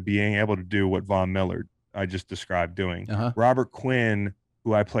rush, like the being able to do what Von Miller I just described doing. Uh-huh. Robert Quinn,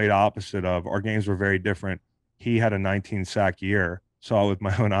 who I played opposite of, our games were very different. He had a 19 sack year, saw it with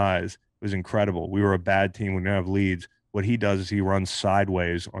my own eyes. It was incredible. We were a bad team. We didn't have leads. What he does is he runs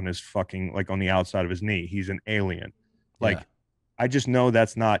sideways on his fucking, like on the outside of his knee. He's an alien. Yeah. Like, I just know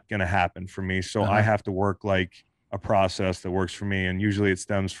that's not going to happen for me. So I Uh-huh. have to work like a process that works for me. And usually it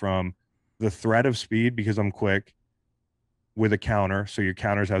stems from the threat of speed because I'm quick with a counter. So your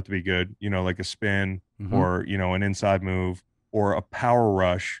counters have to be good, like a spin Mhm. or, an inside move or a power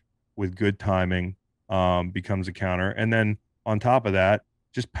rush with good timing becomes a counter. And then on top of that,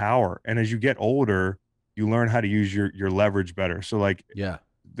 just power. And as you get older, you learn how to use your leverage better. So like Yeah.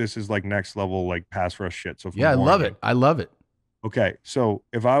 this is like next level, like pass rush shit. So if Yeah, I I'm love warning it. I love it. okay, so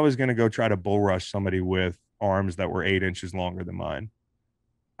if I was going to go try to bull rush somebody with arms that were 8 inches longer than mine,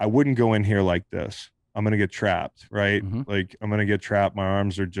 I wouldn't go in here like this. I'm going to get trapped, right? Mhm. Like I'm going to get trapped. My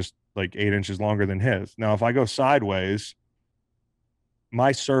arms are just like 8 inches longer than his. Now, if I go sideways,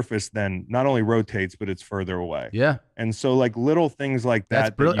 my surface then not only rotates, but it's further away. Yeah. And so like little things like That's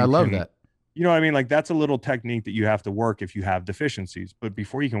that brilliant. I you love can, that. you know what I mean? Like that's a little technique that you have to work if you have deficiencies. But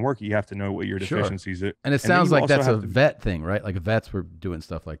before you can work it, you have to know what your Sure. deficiencies are. And it then sounds you like also that's a have to vet thing, right? Like vets were doing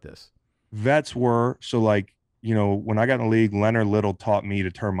stuff like this. vets were so like when I got in the league, Leonard Little taught me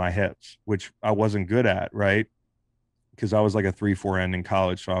to turn my hips, which I wasn't good at, right? Because I was like a 3-4 end in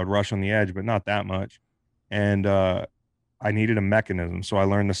college, so I would rush on the edge, but not that much. And I needed a mechanism, so I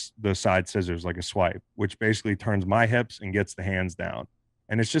learned the side scissors, like a swipe, which basically turns my hips and gets the hands down.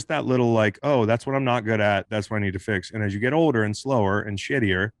 And it's just that little like, oh, that's what I'm not good at. That's what I need to fix. And as you get older and slower and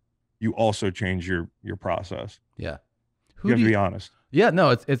shittier, you also change your process. Yeah. You have to be honest. Yeah, no,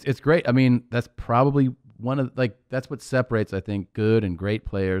 it's great. I mean, that's probably one of that's what separates, I think, good and great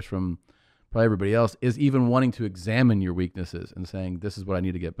players from probably everybody else is even wanting to examine your weaknesses and saying, this is what I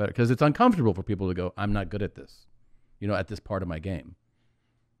need to get better. Because it's uncomfortable for people to go, I'm not good at this, at this part of my game.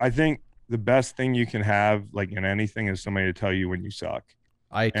 I think the best thing you can have, like in anything, is somebody to tell you when you suck.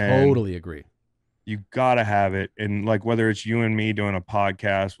 I And totally agree. you gotta have it. And like whether it's you and me doing a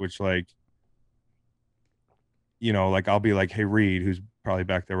podcast, which like, like I'll be like, hey Reed, who's probably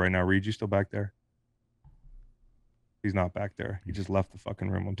back there right now. Reed, you still back there? He's not back there. He just left the fucking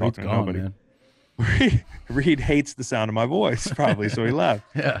room. I'm talking to nobody. Man. Reed hates the sound of my voice, probably, so he left.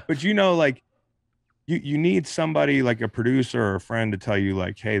 Yeah. But like you need somebody like a producer or a friend to tell you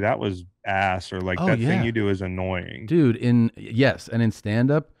like, hey, that was ass, or like that thing you do is annoying. Dude, yes, and in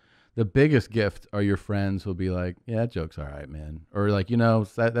stand-up, the biggest gift are your friends who'll be like, yeah, that joke's all right, man. Or like,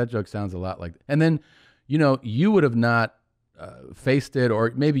 that joke sounds a lot like, and then, you would have not faced it,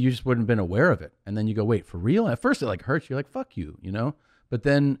 or maybe you just wouldn't have been aware of it. And then you go, wait, for real? At first it like hurts. You're like, fuck you, But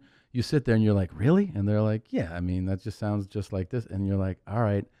then you sit there and you're like, really? And they're like, yeah, I mean, that just sounds just like this. And you're like, all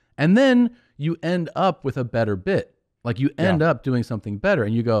right. And then you end up with a better bit. Like you end up doing something better.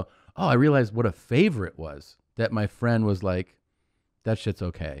 And you go, oh, I realized what a favor it was that my friend was like, that shit's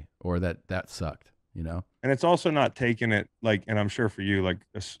okay. Or that sucked, And it's also not taking it like, and I'm sure for you, like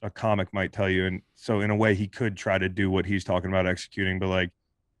a comic might tell you. And so in a way he could try to do what he's talking about executing, but like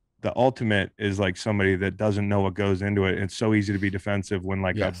the ultimate is like somebody that doesn't know what goes into it. It's so easy to be defensive when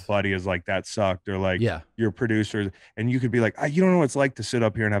like a buddy is like, that sucked, or like your producer, and you could be like, you don't know what it's like to sit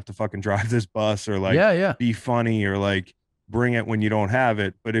up here and have to fucking drive this bus, or like be funny, or like bring it when you don't have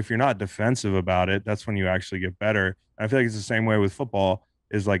it. But if you're not defensive about it, that's when you actually get better. And I feel like it's the same way with football,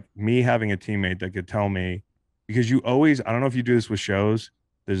 is like me having a teammate that could tell me, because you always, I don't know if you do this with shows,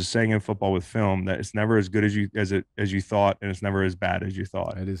 there's a saying in football with film that it's never as good as you thought, and it's never as bad as you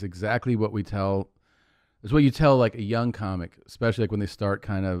thought. It is exactly what we tell. It's what you tell like a young comic, especially like when they start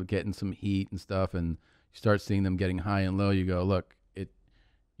kind of getting some heat and stuff, and you start seeing them getting high and low. You go, look,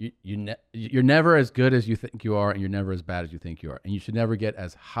 you're never as good as you think you are, and you're never as bad as you think you are. And you should never get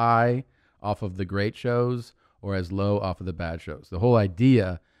as high off of the great shows or as low off of the bad shows. The whole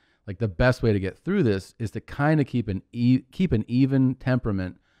idea, like the best way to get through this is to kind of keep an even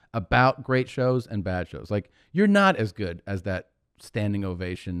temperament about great shows and bad shows. Like you're not as good as that standing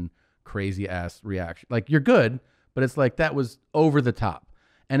ovation, crazy ass reaction. Like you're good, but it's like that was over the top.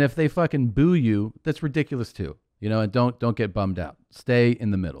 And if they fucking boo you, that's ridiculous too. You know, and don't get bummed out. Stay in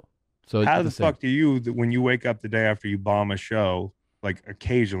the middle. So how the fuck do you, when you wake up the day after you bomb a show, like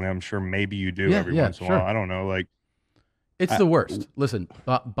occasionally, I'm sure maybe you do every once in a while. I don't know. Like it's the worst. Listen,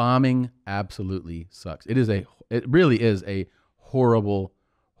 bombing absolutely sucks. It really is a horrible,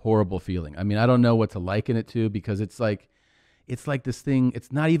 horrible feeling. I mean, I don't know what to liken it to because it's like this thing.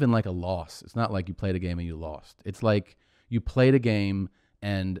 It's not even like a loss. It's not like you played a game and you lost. It's like you played a game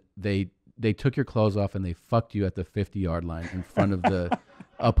and they took your clothes off and they fucked you at the 50-yard line in front of the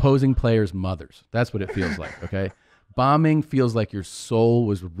opposing players' mothers. That's what it feels like, okay? Bombing feels like your soul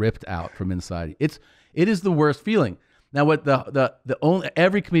was ripped out from inside. It is the worst feeling. Now, what the only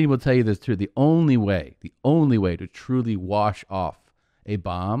every comedian will tell you this too. The only way to truly wash off a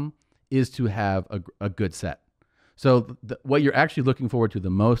bomb is to have a good set. So what you're actually looking forward to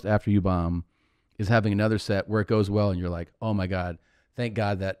the most after you bomb is having another set where it goes well and you're like, oh my God, thank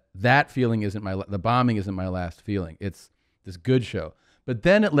God that feeling isn't the bombing isn't my last feeling. It's this good show. But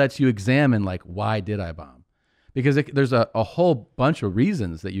then it lets you examine like, why did I bomb? Because there's a whole bunch of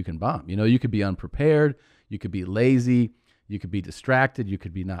reasons that you can bomb. You know, you could be unprepared. You could be lazy. You could be distracted. You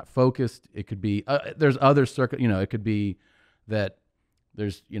could be not focused. It could be, there's other it could be that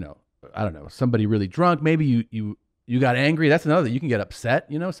there's, I don't know, somebody really drunk. Maybe you got angry. That's another, you can get upset.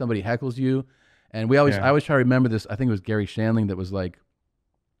 Somebody heckles you. And I always try to remember this. I think it was Gary Shandling that was like,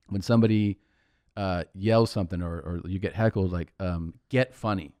 when somebody yells something or you get heckled, like get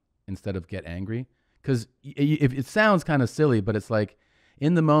funny instead of get angry. Because if it sounds kind of silly, but it's like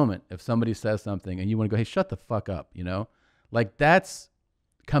in the moment, if somebody says something and you want to go, hey, shut the fuck up, like that's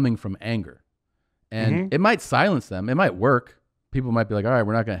coming from anger. And it might silence them. It might work. People might be like, all right,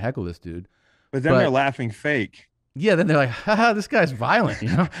 we're not going to heckle this dude. But then they're laughing fake. Yeah, then they're like, haha, this guy's violent,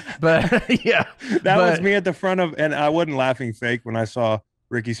 But yeah. That was me at the front of, and I wasn't laughing fake when I saw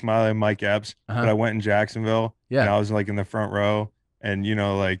Ricky Smiley and Mike Epps, but I went in Jacksonville. Yeah. And I was like in the front row. And,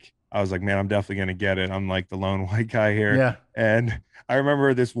 like, I was like, man, I'm definitely going to get it. I'm like the lone white guy here. Yeah. And I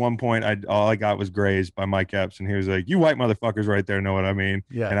remember this one point, all I got was grazed by Mike Epps. And he was like, you white motherfuckers right there know what I mean.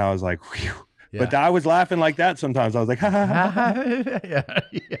 Yeah. And I was like, whew. Yeah. But I was laughing like that sometimes. I was like, ha, ha, ha, ha. Yeah.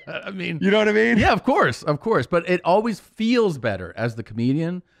 I mean, you know what I mean? Yeah, of course. But it always feels better as the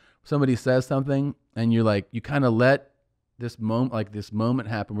comedian. Somebody says something and you're like, you kind of let this moment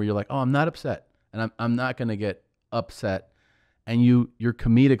happen where you're like, oh, I'm not upset. And I'm not going to get upset. And your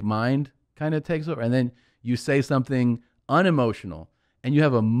comedic mind kind of takes over. And then you say something unemotional and you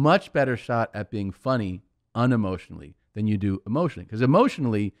have a much better shot at being funny unemotionally than you do emotionally. Because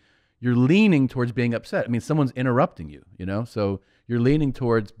emotionally, you're leaning towards being upset. I mean, someone's interrupting you, so you're leaning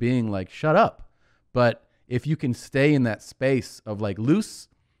towards being like, shut up. But if you can stay in that space of like loose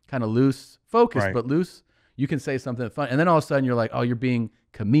focus, right, but loose, you can say something fun. And then all of a sudden you're like, oh, you're being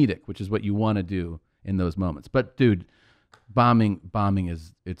comedic, which is what you want to do in those moments. But dude, bombing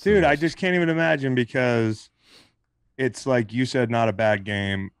is, dude, I just can't even imagine because it's like you said, not a bad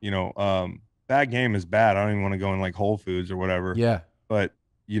game, bad game is bad. I don't even want to go in like Whole Foods or whatever. Yeah. But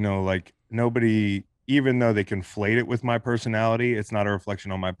like nobody, even though they conflate it with my personality, it's not a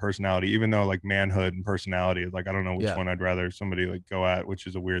reflection on my personality, even though like manhood and personality is like, I don't know which one I'd rather somebody like go at, which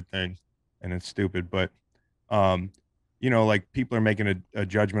is a weird thing and it's stupid. But, like people are making a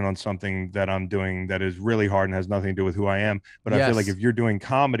judgment on something that I'm doing that is really hard and has nothing to do with who I am. But I feel like if you're doing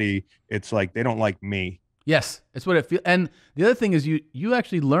comedy, it's like, they don't like me. Yes, it's what it feels. And the other thing is you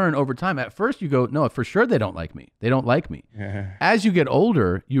actually learn over time. At first you go, no, for sure they don't like me. They don't like me. Yeah. As you get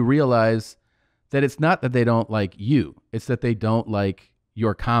older, you realize that it's not that they don't like you. It's that they don't like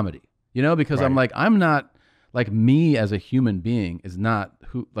your comedy. Because right. I'm not like me as a human being is not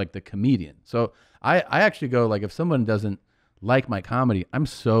who like the comedian. So I actually go like, if someone doesn't like my comedy, I'm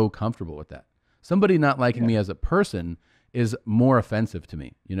so comfortable with that. Somebody not liking me as a person is more offensive to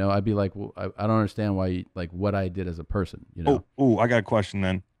me. I'd be like, well, I don't understand why, like what I did as a person, Oh, I got a question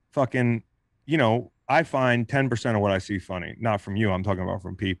then. Fucking, I find 10% of what I see funny, not from you. I'm talking about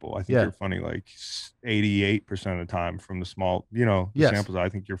from people. I think you're funny like 88% of the time from the small, the samples. I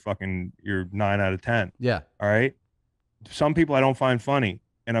think you're 9 out of 10. Yeah. All right. Some people I don't find funny.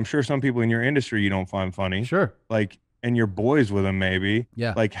 And I'm sure some people in your industry you don't find funny. Sure. Like, and you're boys with them maybe.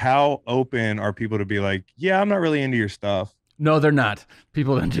 Yeah. Like how open are people to be like, yeah, I'm not really into your stuff. No, they're not.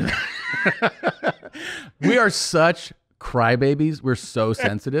 People don't do that. We are such crybabies. We're so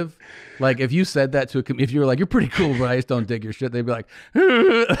sensitive. Like if you said that to if you were like, you're pretty cool, but I just don't dig your shit, they'd be like,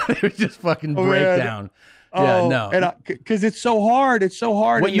 they would just fucking break down. Yeah, no. And because it's so hard. It's so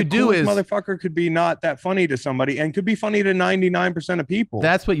hard. What you do is motherfucker could be not that funny to somebody and could be funny to 99% of people.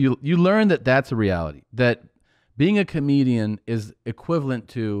 That's what you learn, that's a reality. That being a comedian is equivalent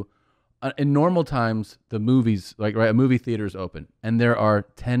to in normal times, the movies, like a movie theater is open and there are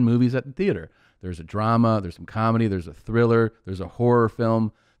 10 movies at the theater. There's a drama, there's some comedy, there's a thriller, there's a horror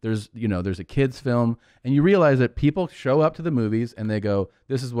film, there's a kid's film, and you realize that people show up to the movies and they go,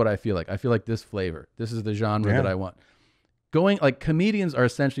 this is what I feel like. I feel like this flavor. This is the genre that I want. Comedians are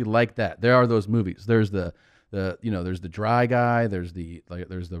essentially like that. There are those movies. There's there's the dry guy, there's the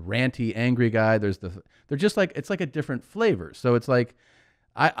ranty, angry guy, they're just like, it's like a different flavor. So it's like,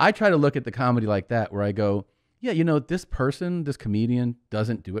 I try to look at the comedy like that, where I go, yeah, this comedian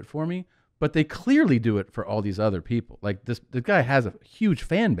doesn't do it for me, but they clearly do it for all these other people. Like this guy has a huge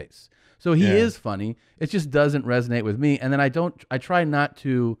fan base. So he is funny. It just doesn't resonate with me. And then I try not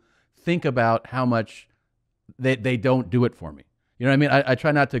to think about how much they don't do it for me. You know what I mean? I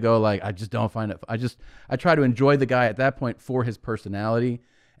try not to go like, I just don't find it. I try to enjoy the guy at that point for his personality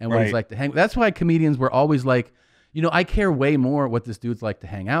and what he's like to hang. That's why comedians were always like, I care way more what this dude's like to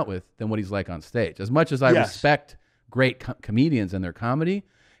hang out with than what he's like on stage. As much as I respect great comedians and their comedy,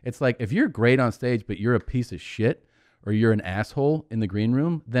 it's like, if you're great on stage, but you're a piece of shit or you're an asshole in the green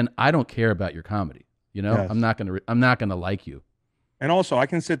room, then I don't care about your comedy. I'm not going to like you. And also, I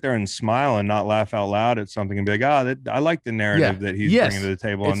can sit there and smile and not laugh out loud at something and be like, I like the narrative that he's bringing to the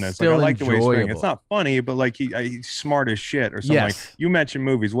table on this. Like, I like the way he's bringing it. It's not funny, but like he's smart as shit or something. Like, you mentioned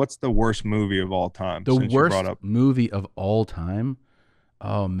movies. What's the worst movie of all time? The worst movie of all time?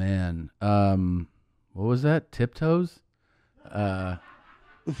 Oh, man. What was that? Tiptoes? The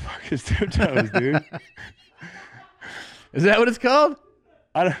fuck is Tiptoes, dude? Is that what it's called?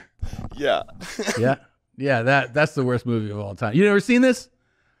 Yeah. Yeah, that's the worst movie of all time. You never seen this?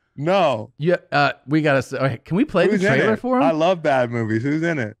 No. Yeah, we gotta say. Okay, can we play the trailer for him? I love bad movies. Who's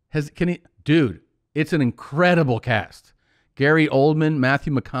in it? Dude? It's an incredible cast. Gary Oldman,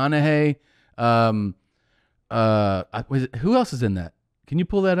 Matthew McConaughey. Who else is in that? Can you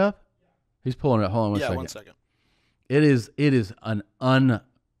pull that up? He's pulling it. Hold on one second. 1 second. It is an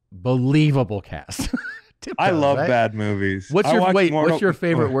unbelievable cast. Tiptoes, I love bad movies. What's your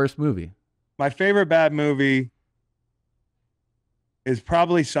favorite worst movie? My favorite bad movie is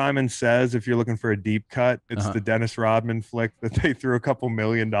probably Simon Says. If you're looking for a deep cut, it's the Dennis Rodman flick that they threw a couple $1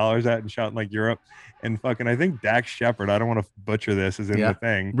 million at and shot in like Europe. And fucking, I think Dax Shepard, I don't want to butcher this, is in the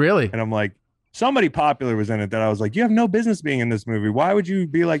thing. Really? And I'm like, somebody popular was in it that I was like, you have no business being in this movie. Why would you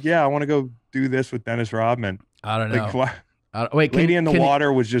be like, yeah, I want to go do this with Dennis Rodman? I don't know. Like, why? Lady in the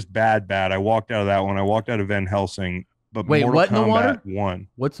Water was just bad. I walked out of that one. I walked out of Van Helsing. But Mortal Kombat in the Water? Won.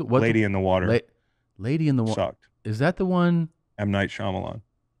 What's Lady in the Water? Lady in the Water sucked. Is that the one? M. Night Shyamalan.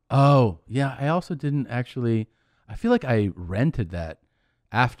 Oh yeah, I also didn't actually. I feel like I rented that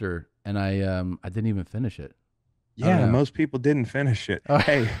after, and I didn't even finish it. Yeah, most people didn't finish it.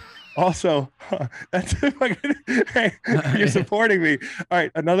 Hey, also, that's fucking. Hey, you're supporting me. All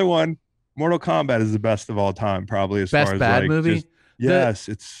right, another one. Mortal Kombat is the best of all time, probably as best far as bad like movie. Yes,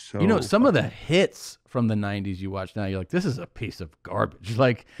 it's so. Some of the hits from the '90s you watch now, you're like, this is a piece of garbage.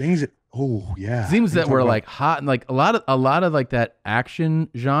 Like things. Things that were like hot and like a lot of like that action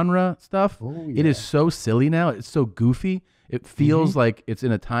genre stuff. It is so silly now. It's so goofy. It feels like it's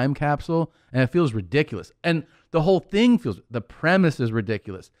in a time capsule, and it feels ridiculous. And the whole thing the premise is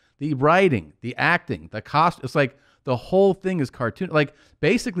ridiculous. The writing, the acting, the cost. It's like the whole thing is cartoon. Like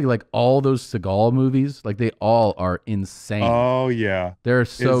basically, like all those Seagal movies, like they all are insane. Oh yeah, they're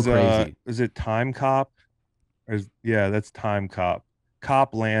so crazy. Is it Time Cop? Yeah, that's Time Cop.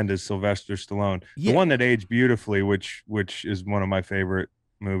 Cop Land is Sylvester Stallone. The one that aged beautifully, which is one of my favorite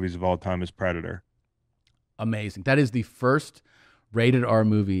movies of all time, is Predator. Amazing. That is the first rated R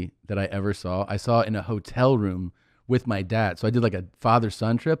movie that I ever saw. I saw it in a hotel room with my dad. So I did like a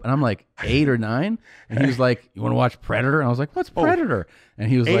father-son trip, and I'm like 8 or 9, and he was like, "You want to watch Predator?" And I was like, "What's Predator?"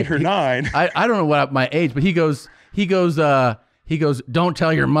 And he was 8 like, or 9. I don't know what my age, but he goes, "Don't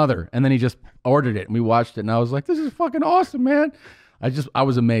tell your mother." And then he just ordered it, and we watched it, and I was like, "This is fucking awesome, man." I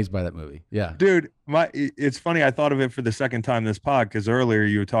was amazed by that movie. Yeah. Dude, it's funny. I thought of it for the second time this pod, because earlier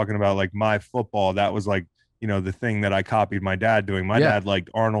you were talking about like My Football. That was like, the thing that I copied my dad doing. My dad liked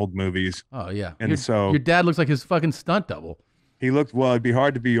Arnold movies. Oh yeah. And your dad looks like his fucking stunt double. He well, it'd be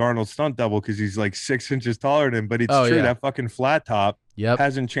hard to be Arnold's stunt double because he's like 6 inches taller than him, but it's true. That fucking flat top. Yep.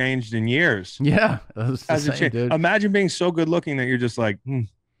 Hasn't changed in years. Yeah. That was the Hasn't same, changed. dude. Imagine being so good looking that you're just like,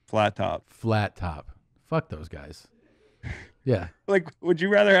 flat top. Flat top. Fuck those guys. Yeah. Like, would you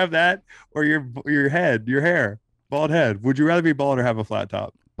rather have that or your head, your hair, bald head? Would you rather be bald or have a flat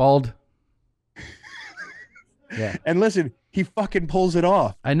top? Bald. Yeah. And listen, he fucking pulls it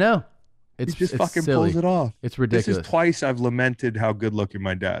off. I know. He just it's fucking silly. pulls it off. It's ridiculous. This is twice I've lamented how good looking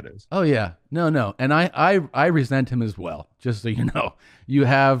my dad is. Oh yeah. No. And I resent him as well. Just so you know. You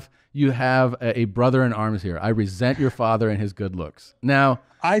have a brother in arms here. I resent your father and his good looks. Now,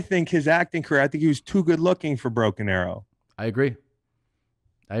 I think his acting career, I think he was too good looking for Broken Arrow. I agree.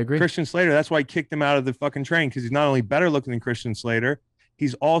 Christian Slater, that's why he kicked him out of the fucking train, because he's not only better looking than Christian Slater,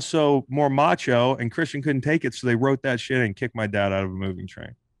 he's also more macho, and Christian couldn't take it, so they wrote that shit and kicked my dad out of a moving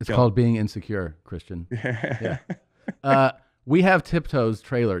train. It's called being insecure, Christian. Yeah. We have Tiptoes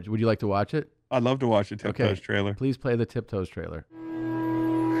trailer. Would you like to watch it? I'd love to watch the Tiptoes trailer. Please play the Tiptoes trailer.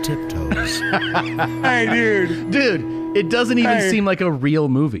 Tiptoes. Hey, dude. Dude, it doesn't even seem like a real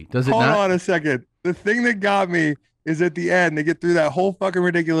movie, does it not? Hold on a second. The thing that got me is at the end, they get through that whole fucking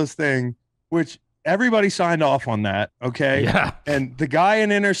ridiculous thing, which everybody signed off on that, okay? Yeah. And the guy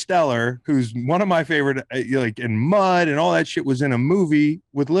in Interstellar, who's one of my favorite, like in Mud and all that shit, was in a movie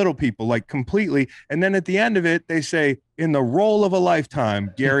with little people, like completely. And then at the end of it, they say, in the role of a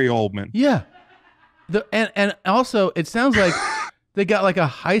lifetime, Gary Oldman. Yeah. And also, it sounds like they got like a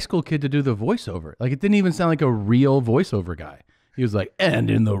high school kid to do the voiceover. Like, it didn't even sound like a real voiceover guy. He was like, and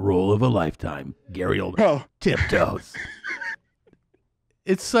in the role of a lifetime, Gary Oldman. Oh. Tiptoes.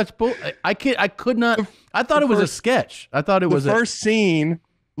 It's such bull. I could not. I thought it was a sketch. I thought it was the first scene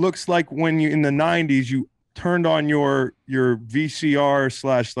looks like when you in the 90s you turned on your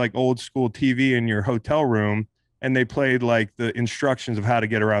VCR / like old school TV in your hotel room, and they played like the instructions of how to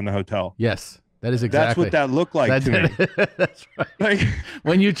get around the hotel. Yes. That is exactly. That's what that looked like to me. That's right. Like,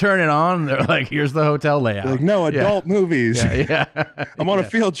 when you turn it on, they're like, "Here's the hotel layout." Like, no, adult movies. Yeah. I'm on a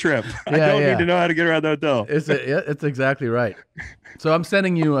field trip. I don't need to know how to get around the hotel. It's exactly right. So I'm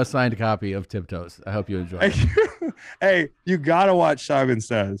sending you a signed copy of Tiptoes. I hope you enjoy it. Hey, you gotta watch Simon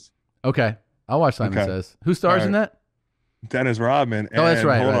Says. Okay, I'll watch Simon Says. Who stars in that? Dennis Rodman. Oh, that's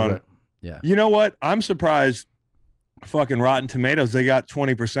right. Hold on. Right. Yeah. You know what? I'm surprised. Fucking Rotten Tomatoes, they got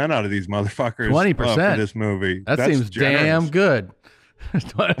 20% out of these motherfuckers. 20% for this movie. That seems generous. damn good.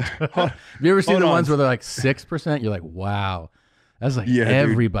 Have you ever seen the ones where they're like 6%? You're like, wow. That's like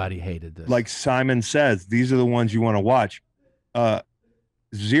everybody hated this. Like Simon Says, these are the ones you want to watch.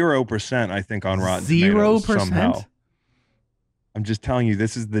 0%, I think, on Rotten Tomatoes. 0%? Somehow. I'm just telling you,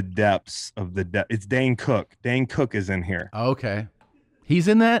 this is the depths of the depth. It's Dane Cook. Dane Cook is in here. Okay. He's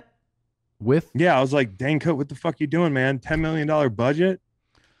in that? I was like, Dane Cook, what the fuck you doing, man? $10 million budget?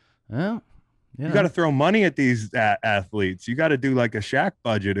 Well, you got to throw money at these athletes. You got to do like a Shaq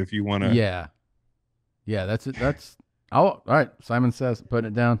budget if you want to. Yeah, that's it. All right. Simon Says, putting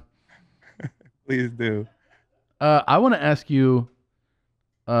it down. Please do. I want to ask you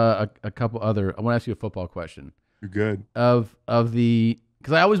a couple other. I want to ask you a football question. You're good.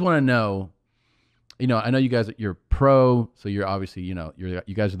 Because I always want to know. I know you guys. You're pro, so you're obviously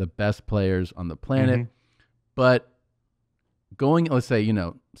you guys are the best players on the planet. Mm-hmm. But let's say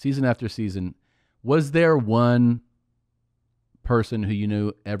season after season, was there one person who you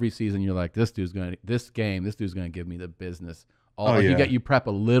knew every season you're like, this dude's gonna give me the business? You prep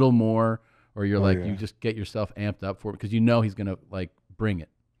a little more, or you're you just get yourself amped up for it because he's gonna like bring it.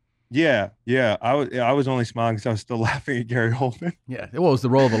 Yeah. I was only smiling because I was still laughing at Gary Oldman. Yeah, well, it was the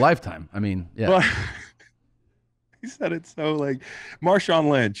role of a lifetime. I mean, yeah. But he said it so like Marshawn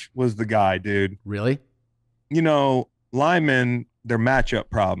Lynch was the guy, dude. Really? Linemen, they're matchup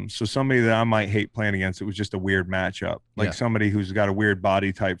problems. So somebody that I might hate playing against, it was just a weird matchup. Like somebody who's got a weird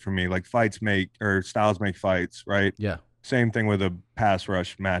body type for me. Like styles make fights, right? Yeah. Same thing with a pass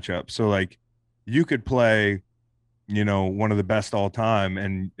rush matchup. So like you could play one of the best all time,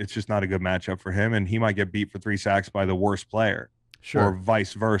 and it's just not a good matchup for him, and he might get beat for 3 sacks by the worst player, or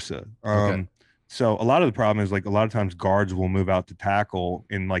vice versa. So a lot of the problem is like a lot of times guards will move out to tackle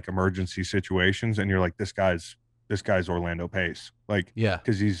in like emergency situations, and you're like, this guy's Orlando Pace, like,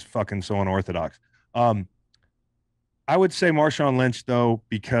 because he's fucking so unorthodox. I would say Marshawn Lynch though,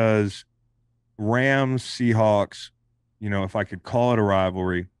 because Rams Seahawks, if I could call it a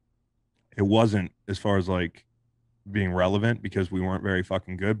rivalry, it wasn't as far as like being relevant because we weren't very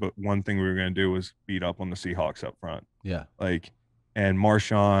fucking good. But one thing we were going to do was beat up on the Seahawks up front. Yeah. And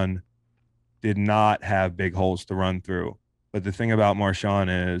Marshawn did not have big holes to run through. But the thing about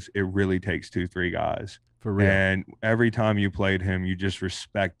Marshawn is it really takes 2-3 guys. For real. And every time you played him, you just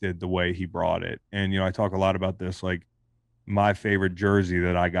respected the way he brought it. And, I talk a lot about this. Like my favorite jersey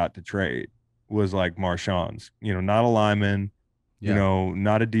that I got to trade was like Marshawn's, not a lineman,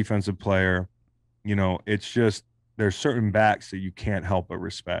 not a defensive player, it's just, there's certain backs that you can't help but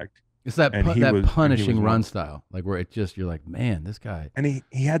respect. It's that punishing run style, like where it just, you're like, man, this guy. And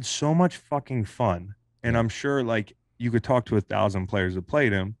he had so much fucking fun. And I'm sure like you could talk to 1,000 players that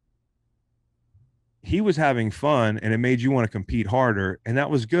played him. He was having fun and it made you want to compete harder. And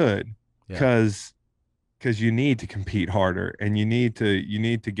that was good because you need to compete harder and you need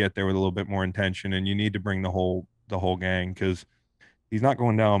to get there with a little bit more intention, and you need to bring the whole gang, because he's not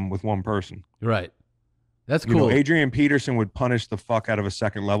going down with one person. Right. That's cool. Adrian Peterson would punish the fuck out of a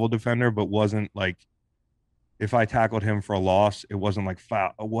second level defender, but wasn't like, if I tackled him for a loss, it wasn't like,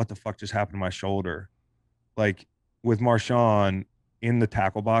 what the fuck just happened to my shoulder? Like with Marshawn in the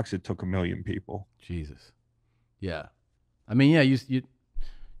tackle box, it took a million people. Jesus. Yeah. I mean, yeah, you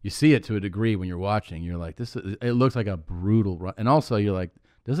see it to a degree when you're watching. You're like, it looks like a brutal run. And also you're like,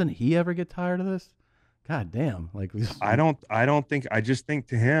 doesn't he ever get tired of this? God damn. Like, I just think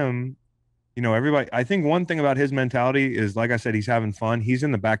to him, everybody, I think one thing about his mentality is, like I said, he's having fun. He's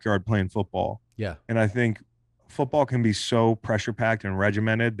in the backyard playing football. Yeah. And I think football can be so pressure packed and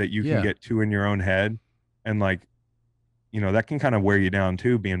regimented that you can get too in your own head. And like, that can kind of wear you down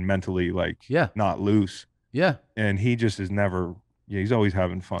too, being mentally like not loose. Yeah. And he just is never, he's always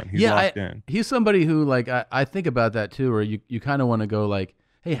having fun. He's locked in. He's somebody who, like, I think about that too, where you kind of want to go like,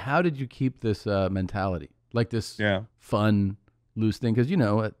 hey, how did you keep this mentality? Like this fun, loose thing? Because,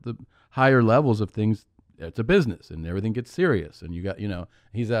 at the higher levels of things, it's a business and everything gets serious. And you got,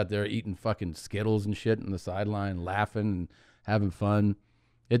 he's out there eating fucking Skittles and shit on the sideline, laughing and having fun.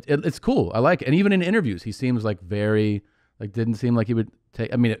 It's cool. I like it. And even in interviews, he seems like didn't seem like he would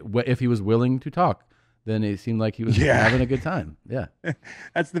take, I mean, if he was willing to talk, then it seemed like he was having a good time. Yeah.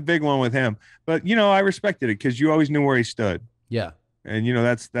 That's the big one with him. But, I respected it because you always knew where he stood. Yeah. And,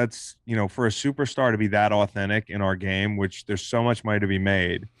 that's for a superstar to be that authentic in our game, which there's so much money to be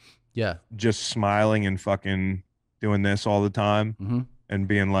made. Yeah. Just smiling and fucking doing this all the time and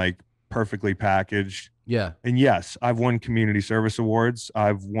being like perfectly packaged. Yeah. And yes, I've won community service awards.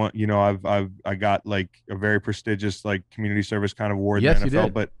 I've won, I got like a very prestigious like community service kind of award in the NFL. You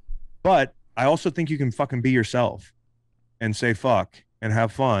did. But I also think you can fucking be yourself and say fuck and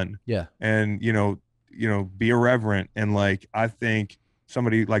have fun. Yeah. And be irreverent. And like, I think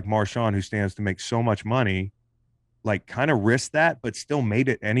somebody like Marshawn, who stands to make so much money, like kind of risked that, but still made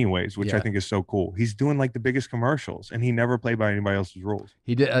it anyways, which I think is so cool. He's doing like the biggest commercials and he never played by anybody else's rules.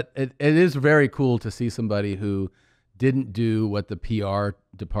 He did. It is very cool to see somebody who didn't do what the PR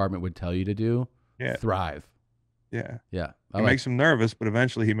department would tell you to do. Yeah. Thrive. Yeah. Yeah. It makes him nervous, but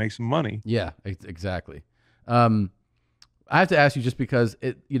eventually he makes some money. Yeah, exactly. I have to ask you, just because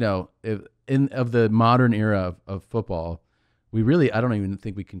of the modern era of football, I don't even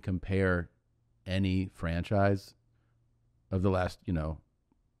think we can compare any franchise of the last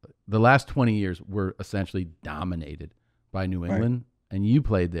 20 years were essentially dominated by New England, and you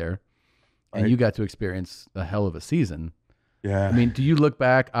played there, and you got to experience a hell of a season. Yeah. I mean, do you look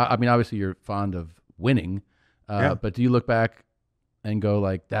back? I mean, obviously you're fond of winning, but do you look back and go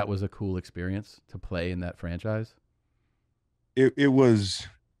like, that was a cool experience to play in that franchise? It was.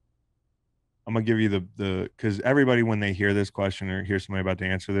 I'm gonna give you because everybody, when they hear this question or hear somebody about to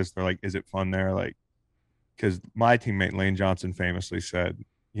answer this, they're like, "Is it fun there?" Like, because my teammate Lane Johnson famously said,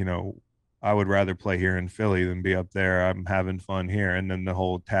 I would rather play here in Philly than be up there. I'm having fun here. And then the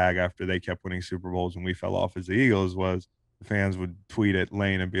whole tag after they kept winning Super Bowls and we fell off as the Eagles was the fans would tweet at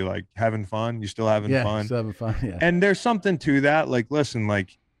Lane and be like, "Having fun? You still having fun?" Still having fun. Yeah. And there's something to that. Like, listen,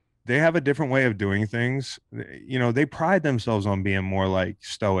 like, they have a different way of doing things. They pride themselves on being more like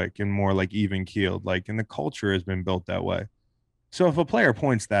stoic and more like even keeled, like, and the culture has been built that way. So if a player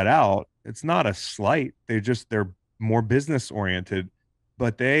points that out, it's not a slight. They're more business oriented.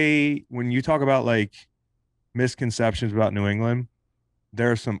 But when you talk about like misconceptions about New England,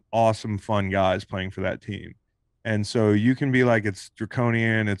 there are some awesome, fun guys playing for that team. And so you can be like, it's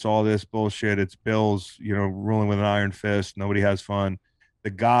draconian, it's all this bullshit, it's Bills, ruling with an iron fist, nobody has fun. The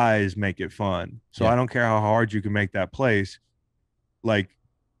guys make it fun. So I don't care how hard you can make that place. Like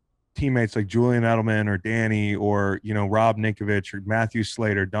teammates like Julian Edelman or Danny or, Rob Ninkovich or Matthew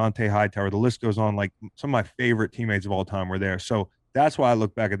Slater, Dante Hightower, the list goes on. Like, some of my favorite teammates of all time were there. So that's why I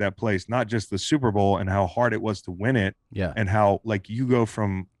look back at that place, not just the Super Bowl and how hard it was to win it. Yeah. And how, like, you go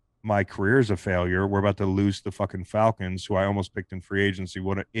from my career's a failure, we're about to lose the fucking Falcons, who I almost picked in free agency,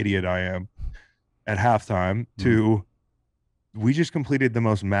 what an idiot I am, at halftime, to we just completed the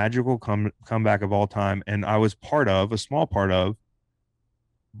most magical comeback of all time. And I was a small part of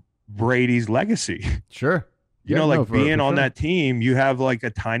Brady's legacy. Sure. you know, like being on that team, you have like a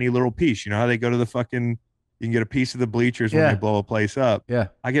tiny little piece. You know how they go to the fucking, you can get a piece of the bleachers when they blow a place up. Yeah.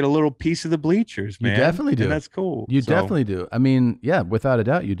 I get a little piece of the bleachers, man. You definitely do. And that's cool. You definitely do. I mean, yeah, without a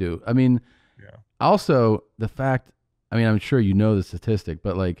doubt you do. I mean, also the fact, I mean, I'm sure you know the statistic,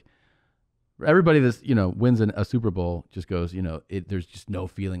 but like everybody that's, you know, wins a Super Bowl just goes, you know, there's just no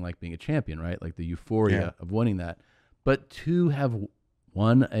feeling like being a champion, right? Like the euphoria of winning that. But to have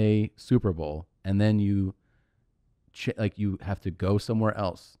won a Super Bowl and then you have to go somewhere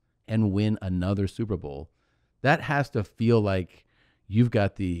else and win another Super Bowl, that has to feel like you've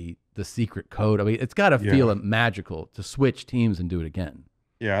got the secret code. I mean, it's got to feel magical to switch teams and do it again.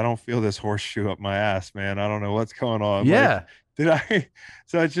 Yeah, I don't feel this horseshoe up my ass, man. I don't know what's going on. Yeah.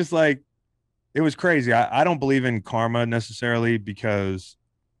 So it's just like, it was crazy. I don't believe in karma necessarily because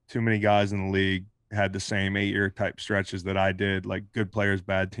too many guys in the league had the same 8-year type stretches that I did, like good players,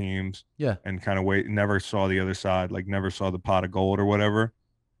 bad teams. Yeah. And kind of never saw the other side, like never saw the pot of gold or whatever.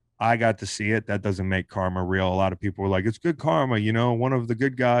 I got to see it. That doesn't make karma real. A lot of people were like, it's good karma. You know, one of the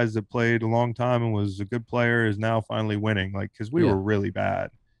good guys that played a long time and was a good player is now finally winning. Like, because we were really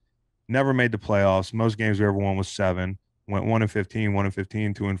bad. Never made the playoffs. Most games we ever won was 7. Went 1-15,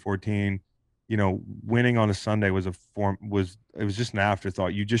 1-15, 2-14. You know, winning on a Sunday was it was just an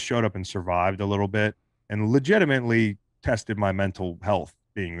afterthought. You just showed up and survived a little bit and legitimately tested my mental health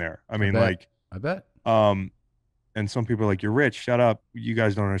being there. I mean, I bet. And some people are like, you're rich, shut up. You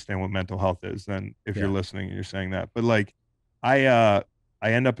guys don't understand what mental health is. Then if you're listening and you're saying that, but like, I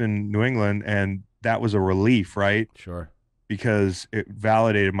end up in New England and that was a relief, right? Sure. Because it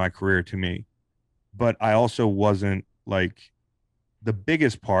validated my career to me. But I also wasn't like the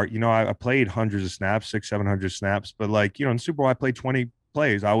biggest part, you know, I played hundreds of snaps, 600-700 snaps, but like, you know, in Super Bowl, I played 20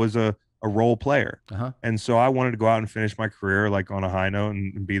 plays. I was a role player. And so I wanted to go out and finish my career like on a high note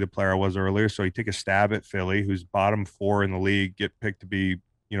and be the player I was earlier. So you take a stab at Philly, who's bottom 4 in the league, get picked to be,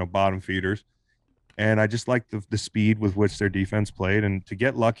 you know, bottom feeders. And I just liked the speed with which their defense played. And to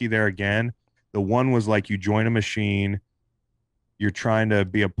get lucky there again, the one was like you join a machine, you're trying to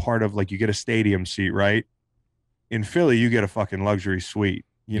be a part of, like, you get a stadium seat, right? In Philly, you get a fucking luxury suite.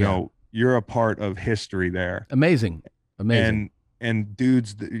 You know, you're a part of history there. Amazing. And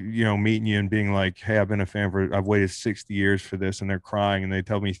dudes, you know, meeting you and being like, hey, I've been a fan I've waited 60 years for this, and they're crying and they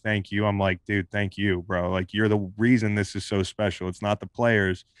tell me thank you. I'm like, dude, thank you, bro. Like, you're the reason this is so special. It's not the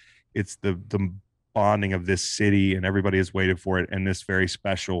players, it's the bonding of this city, and everybody has waited for it, and this very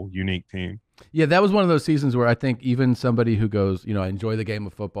special, unique team. Yeah, that was one of those seasons where I think even somebody who goes, you know, I enjoy the game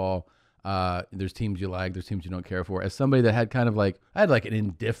of football. There's teams you like, there's teams you don't care for. As somebody that had kind of like, I had like an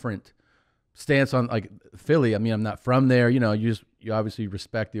indifferent stance on like Philly. I mean, I'm not from there. You know, you obviously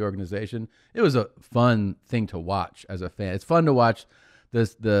respect the organization. It was a fun thing to watch as a fan. It's fun to watch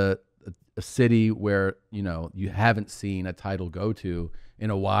a city where, you know, you haven't seen a title go to in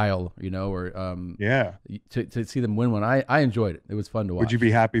a while, you know, or to see them win one. I enjoyed it. It was fun to watch. Would you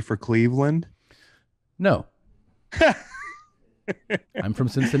be happy for Cleveland? No. I'm from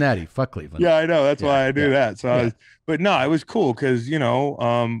Cincinnati. Fuck Cleveland. Yeah, I know. That's why I knew that. So but no, it was cool because, you know,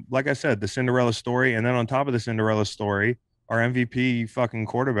 like I said, the Cinderella story, and then on top of the Cinderella story, our MVP fucking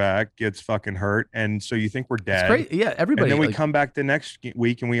quarterback gets fucking hurt, and so you think we're dead. It's great. Yeah, everybody. And then we come back the next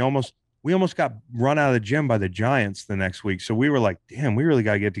week, and we almost got run out of the gym by the Giants the next week. So we were like, damn, we really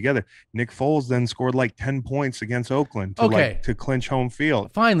got to get together. Nick Foles then scored like 10 points against Oakland to clinch home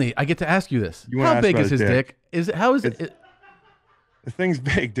field. Finally, I get to ask you this. How big is his dick? How is it? The thing's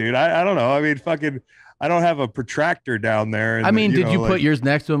big, dude. I don't know. I mean, fucking, I don't have a protractor down there. I mean, did you put yours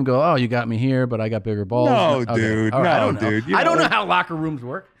next to him and go, oh, you got me here, but I got bigger balls? No, dude. Right. No, dude. I don't know how locker rooms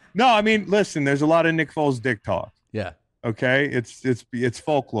work. No, I mean, listen, there's a lot of Nick Foles dick talk. Yeah. Okay. It's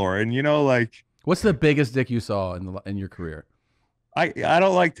folklore. And, you know, like, what's the biggest dick you saw in your career? I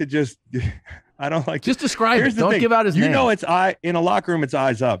don't like to just just describe it. Don't give out his name. You know, in a locker room, it's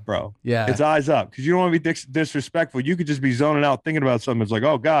eyes up, bro. Yeah. It's eyes up. Cause you don't want to be disrespectful. You could just be zoning out thinking about something. It's like,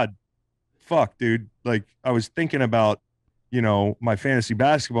 oh God, fuck, dude. Like, I was thinking about, you know, my fantasy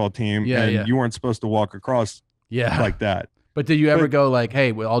basketball team, and you weren't supposed to walk across like that. But did you ever go like,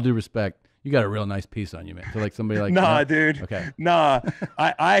 hey, with all due respect, you got a real nice piece on you, man? So like somebody like, nah, dude. Okay. Nah,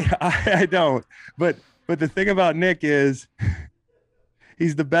 I don't. But the thing about Nick is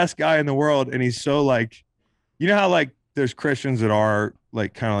he's the best guy in the world. And he's so like, you know how like there's Christians that are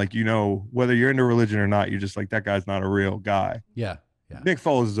like, kind of like, you know, whether you're into religion or not, you're just like, that guy's not a real guy. Yeah. Nick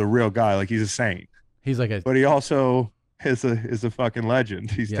Foles is a real guy. Like, he's a saint. He's like but he also is a fucking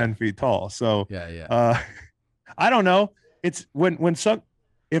legend. He's 10 feet tall. So I don't know. It's when some,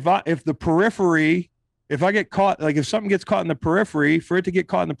 if the periphery if I get caught, like if something gets caught in the periphery, for it to get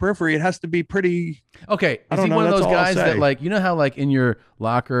caught in the periphery, it has to be pretty. Okay, I is don't he know, one of that's those all I'll guys that say. like, you know how like in your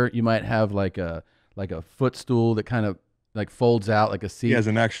locker you might have like a footstool that kind of like folds out like a seat. He has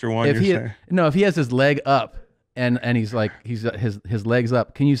an extra one. If You're he saying? no, if he has his leg up and he's like his legs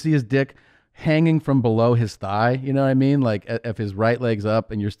up, can you see his dick hanging from below his thigh? You know what I mean? Like if his right leg's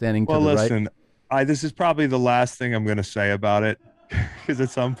up and you're standing to Well, the right. listen, this is probably the last thing I'm going to say about it, because at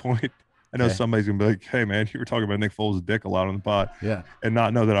some point, I know Okay. somebody's going to be like, "Hey, man, you were talking about Nick Foles' dick a lot on the pod," Yeah. and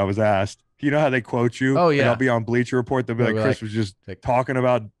not know that I was asked. You know how they quote you? Oh, Like, yeah. I'll be on Bleacher Report. They'll be They'll like, be "Chris like- was just like- talking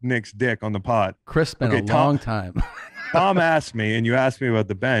about Nick's dick on the pod." Chris spent Okay, a Tom- long time. Tom asked me, and you asked me about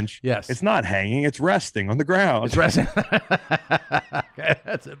the bench. Yes. It's not hanging; it's resting on the ground. It's resting. Okay,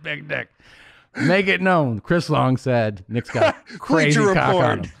 that's a big dick. Make it known. Chris Long said Nick's got a crazy Bleacher cock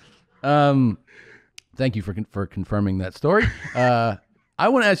on Report. him. Thank you for confirming that story. I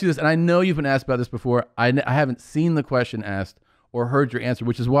want to ask you this, and I know you've been asked about this before. I haven't seen the question asked or heard your answer,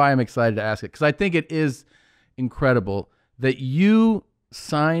 which is why I'm excited to ask it, because I think it is incredible that you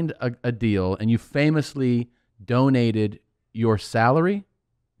signed a deal and you famously donated your salary,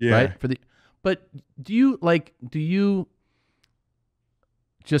 Yeah. right? But do you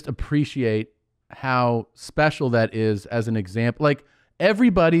just appreciate how special that is as an example? Like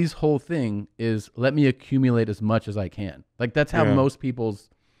everybody's whole thing is let me accumulate as much as I can. Like that's how Yeah. most people's,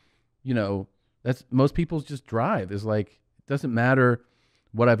 that's most people's just drive is like, it doesn't matter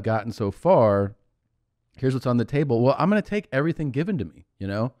what I've gotten so far. Here's what's on the table. Well, I'm going to take everything given to me,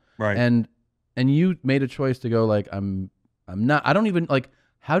 Right. And you made a choice to go like, I'm not, I don't even like,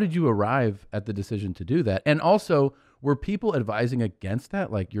 how did you arrive at the decision to do that? And also, were people advising against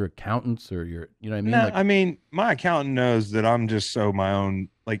that? Like your accountants or your, you know what I mean? No, Like, I mean, my accountant knows that I'm just so my own.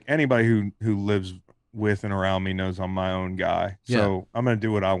 Like anybody who lives with and around me knows I'm my own guy. So I'm gonna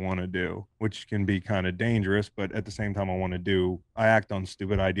do what I want to do, which can be kind of dangerous, but at the same time, I act on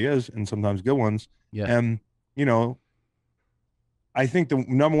stupid ideas and sometimes good ones. yeah. And I think the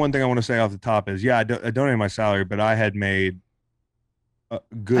number one thing I want to say off the top is, I donated my salary, but I had made a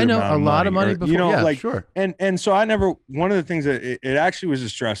good I know amount a of lot of money or, before. Yeah, like, sure. and so I never, one of the things that it actually was a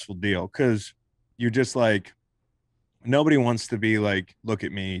stressful deal, because you're just like, nobody wants to be like, look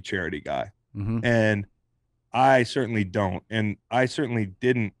at me, charity guy. Mm-hmm. And I certainly don't. And I certainly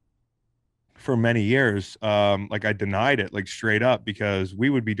didn't for many years. Like I denied it like straight up, because we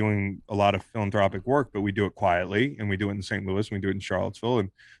would be doing a lot of philanthropic work, but we do it quietly, and we do it in St. Louis, and we do it in Charlottesville.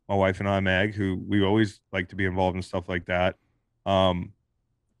 And my wife and I, Meg, who we always like to be involved in stuff like that.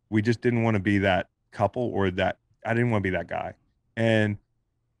 We just didn't want to be that couple, or that I didn't want to be that guy. And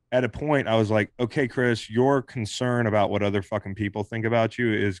at a point I was like, okay, Chris, your concern about what other fucking people think about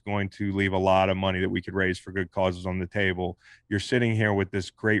you is going to leave a lot of money that we could raise for good causes on the table. You're sitting here with this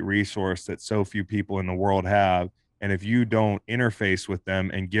great resource that so few people in the world have. And if you don't interface with them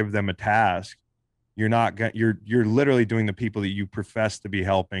and give them a task, you're literally doing the people that you profess to be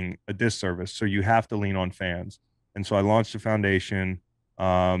helping a disservice. So you have to lean on fans. And so I launched a foundation.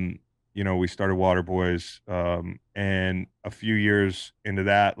 We started Water Boys, and a few years into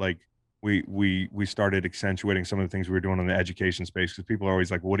that, like we started accentuating some of the things we were doing in the education space, because people are always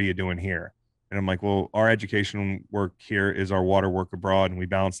like, what are you doing here? And I'm like, well, our education work here is our water work abroad, and we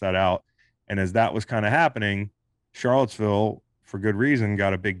balance that out. And as that was kind of happening, Charlottesville, for good reason,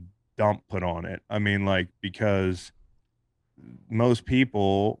 got a big dump put on it. I mean, like, because most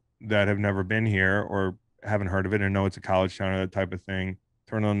people that have never been here or haven't heard of it and know it's a college town or that type of thing,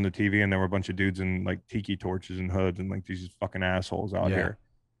 turn on the TV and there were a bunch of dudes in like tiki torches and hoods and like these fucking assholes out here.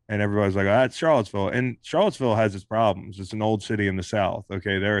 And everybody's like, oh, that's Charlottesville. And Charlottesville has its problems. It's an old city in the South.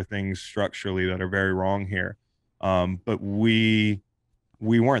 Okay. There are things structurally that are very wrong here. But we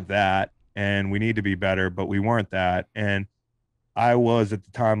weren't that, and we need to be better, but we weren't that. And I was at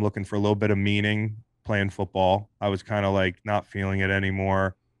the time looking for a little bit of meaning playing football. I was kind of like not feeling it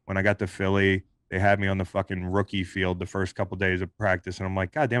anymore. When I got to Philly, they had me on the fucking rookie field the first couple of days of practice. And I'm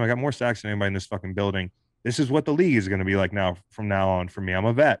like, God damn, I got more sacks than anybody in this fucking building. This is what the league is going to be like now, from now on for me. I'm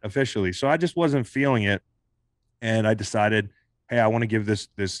a vet officially. So I just wasn't feeling it. And I decided, hey, I want to give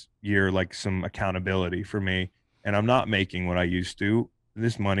this year like some accountability for me. And I'm not making what I used to.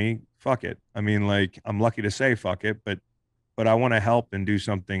 This money, fuck it. I mean, like, I'm lucky to say fuck it, but I want to help and do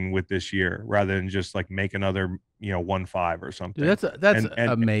something with this year rather than just like make another, 1-5 or something. Dude, that's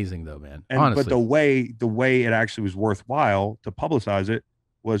amazing though, man. Honestly. But the way it actually was worthwhile to publicize it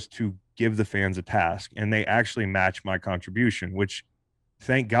was to give the fans a task, and they actually matched my contribution, which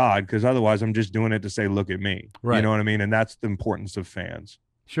thank God, because otherwise I'm just doing it to say, look at me. Right. You know what I mean? And that's the importance of fans.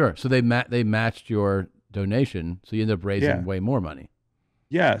 Sure. So they matched your donation, so you ended up raising way more money.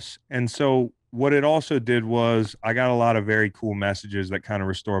 Yes. And so what it also did was I got a lot of very cool messages that kind of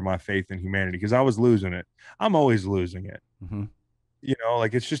restored my faith in humanity because I was losing it. I'm always losing it. Mm-hmm. You know,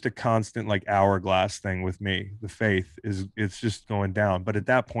 like it's just a constant like hourglass thing with me. The faith is it's just going down. But at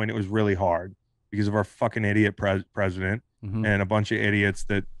that point, it was really hard because of our fucking idiot president Mm-hmm. and a bunch of idiots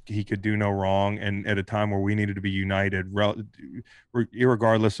that he could do no wrong. And at a time where we needed to be united,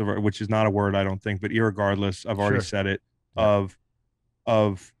 irregardless of, which is not a word I don't think, but irregardless, I've already Sure. said it, Yeah.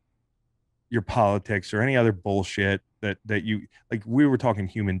 of your politics or any other bullshit that you like. We were talking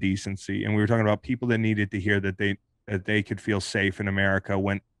human decency, and we were talking about people that needed to hear that they could feel safe in America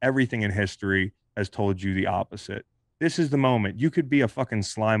when everything in history has told you the opposite. This is the moment. You could be a fucking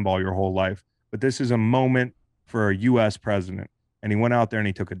slimeball your whole life, but this is a moment for a US president. And he went out there and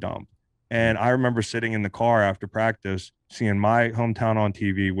he took a dump. And I remember sitting in the car after practice, seeing my hometown on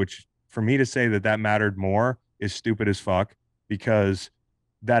TV, which for me to say that that mattered more is stupid as fuck because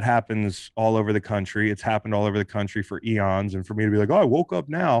that happens all over the country. It's happened all over the country for eons. And for me to be like, oh, I woke up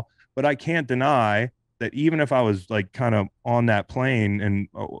now, but I can't deny that even if I was like kind of on that plane and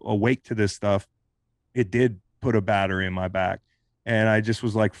awake to this stuff, it did put a battery in my back. And I just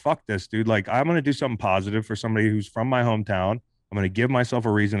was like, fuck this, dude. Like, I'm going to do something positive for somebody who's from my hometown. I'm going to give myself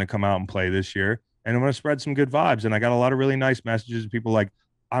a reason to come out and play this year. And I'm going to spread some good vibes. And I got a lot of really nice messages. People like,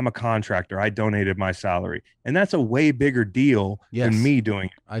 I'm a contractor. I donated my salary. And that's a way bigger deal than me doing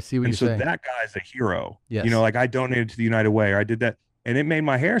it. I see what and you're so saying. that guy's a hero. Yes. You know, like I donated to the United Way or I did that. And it made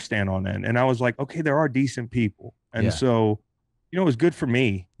my hair stand on end. And I was like, okay, there are decent people. And so, you know, it was good for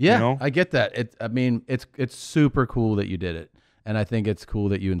me. Yeah, you know? I get that. I mean, it's super cool that you did it. And I think it's cool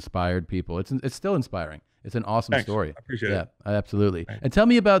that you inspired people. It's still inspiring. It's an awesome story. I appreciate it. Yeah, absolutely. Thanks. And tell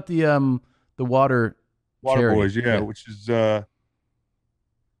me about the water charity. Boys, which is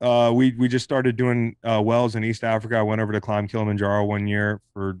we just started doing wells in East Africa. I went over to climb Kilimanjaro one year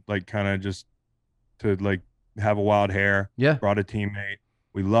for like kind of just to like have a wild hair. Yeah. Brought a teammate.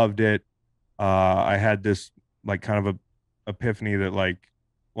 We loved it. I had this like kind of a epiphany that like,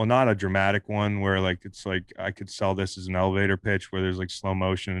 well, not a dramatic one where like it's like I could sell this as an elevator pitch where there's like slow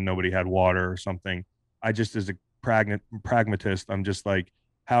motion and nobody had water or something. I just as a pragmatist, I'm just like,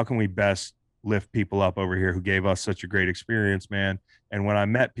 how can we best lift people up over here who gave us such a great experience, man? And when I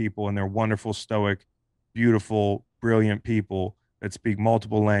met people and they're wonderful, stoic, beautiful, brilliant people that speak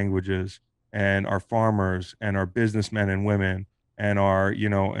multiple languages and are farmers and are businessmen and women and are, you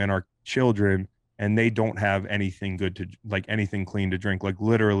know, and our children, and they don't have anything good to like anything clean to drink. Like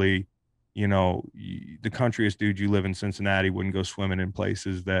literally, you know, the countryest dude you live in Cincinnati wouldn't go swimming in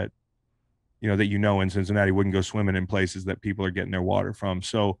places that, you know, that you know in Cincinnati wouldn't go swimming in places that people are getting their water from.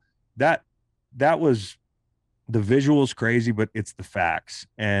 So that was the visuals crazy, but it's the facts.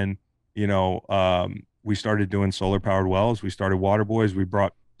 And, you know, we started doing solar powered wells. We started Water Boys. We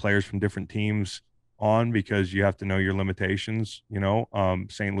brought players from different teams on because you have to know your limitations. You know,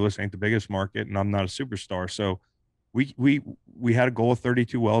 St. Louis ain't the biggest market and I'm not a superstar. So we had a goal of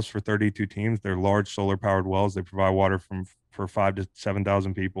 32 wells for 32 teams. They're large solar powered wells. They provide water for 5,000 to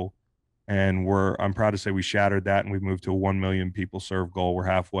 7,000 people. And I'm proud to say we shattered that and we've moved to a 1 million people served goal. We're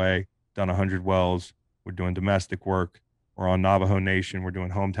halfway, done 100 wells. We're doing domestic work. We're on Navajo Nation. We're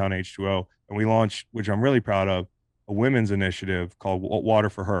doing Hometown H2O. And we launched, which I'm really proud of, a women's initiative called Water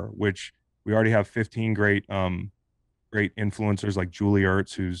for Her, which we already have 15 great influencers like Julie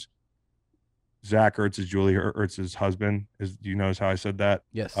Ertz, who's Zach Ertz is Julie Ertz's husband. Do you notice how I said that?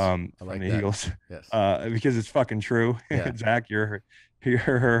 Yes. From I like the that. Eagles. Yes. Because it's fucking true. Yeah. Zach, you're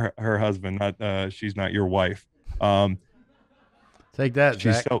her husband, not she's not your wife. Take that,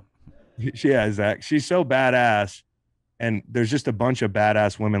 she's Zach. Zach. She's so badass. And there's just a bunch of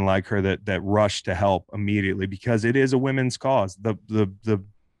badass women like her that rush to help immediately because it is a women's cause.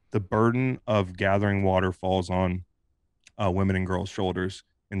 The burden of gathering water falls on women and girls' shoulders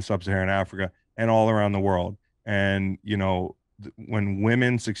in sub-Saharan Africa and all around the world. And, you know, when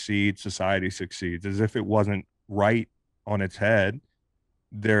women succeed, society succeeds. As if it wasn't right on its head,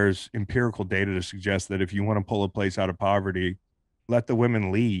 there's empirical data to suggest that if you want to pull a place out of poverty, let the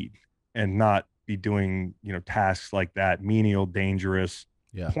women lead and not be doing, you know, tasks like that, menial, dangerous,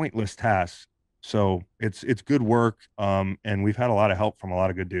 pointless tasks. So it's good work. And we've had a lot of help from a lot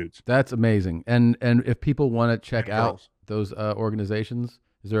of good dudes. That's amazing. And if people want to check out those organizations,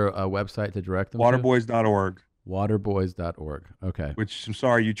 is there a website to direct them Waterboys.org. Waterboys.org. Okay. Which I'm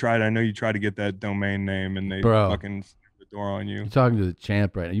sorry I know you tried to get that domain name and they fucking slammed the door on you. You're talking to the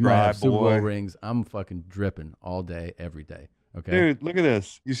champ right now. You might have Super Bowl rings. I'm fucking dripping all day, every day. Okay. Dude, look at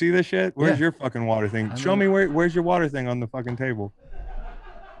this. You see this shit? Where's your fucking water thing? Show me where's your water thing on the fucking table.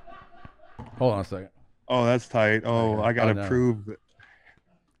 Hold on a second. Oh, that's tight. Oh, I gotta prove that.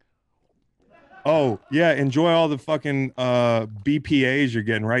 Oh yeah, enjoy all the fucking BPAs you're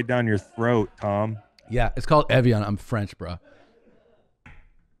getting right down your throat, Tom. Yeah, it's called Evian. I'm French, bro.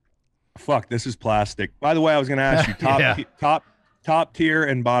 Fuck, this is plastic. By the way, I was gonna ask you top tier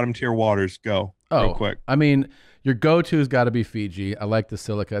and bottom tier waters. Go real quick. I mean, your go-to's got to be Fiji. I like the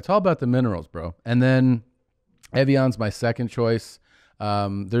silica. It's all about the minerals, bro. And then Evian's my second choice.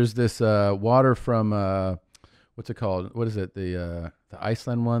 There's this water from what's it called? What is it? The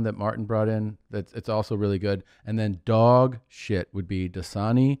Iceland one that Martin brought in. It's also really good. And then dog shit would be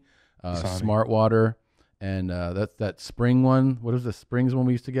Dasani, Smart Water, and that's that spring one. What is the springs one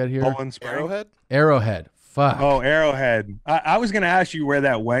we used to get here? Poland Spring? Arrowhead. Fuck. Oh, Arrowhead. I was going to ask you where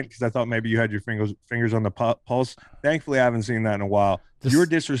that went because I thought maybe you had your fingers on the pulse. Thankfully, I haven't seen that in a while. You're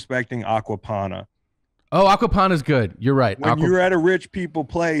disrespecting Aquapana. Oh, Aquapana's good. You're right. When you're at a rich people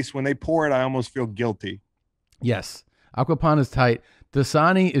place, when they pour it, I almost feel guilty. Yes. Aquapana's tight.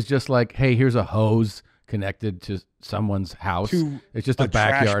 Dasani is just like, hey, here's a hose connected to someone's house. It's just a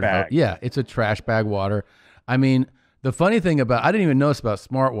backyard hose. Yeah, it's a trash bag water. I mean, the funny thing about, I didn't even notice about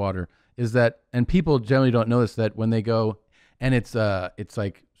Smart Water is that, and people generally don't notice that when they go, and it's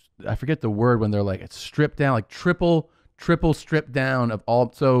like, I forget the word when they're like, it's stripped down, like triple stripped down of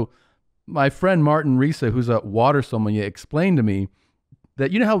all. So my friend Martin Risa, who's a water sommelier, explained to me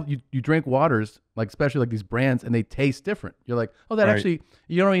that you know how you drink waters, like especially like these brands, and they taste different. You're like, oh, that actually,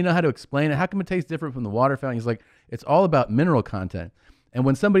 you don't even know how to explain it. How come it tastes different from the water fountain? He's like, it's all about mineral content. And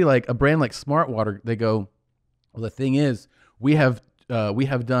when somebody like a brand like Smart Water, they go, well, the thing is, we have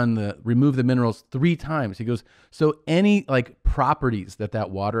done remove the minerals 3 times. He goes, so any like properties that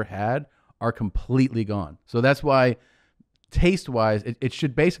water had are completely gone. So that's why taste wise, it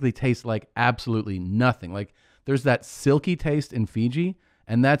should basically taste like absolutely nothing. Like there's that silky taste in Fiji,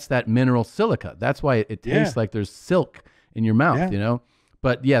 and that's that mineral silica. That's why it tastes like there's silk in your mouth, you know?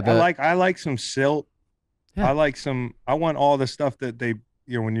 But yeah, I like some silt. Yeah. I want all the stuff that they,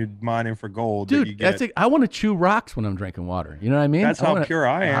 you know, when you're mining for gold. Dude, that you get. I want to chew rocks when I'm drinking water. You know what I mean? That's how pure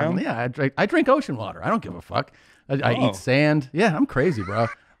I am. Yeah, I drink ocean water. I don't give a fuck. I eat sand. Yeah, I'm crazy, bro.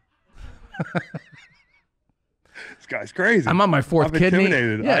 This guy's crazy. I'm on my 4th kidney.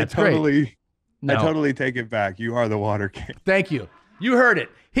 Intimidated. Yeah, I totally take it back. You are the water king. Thank you. You heard it.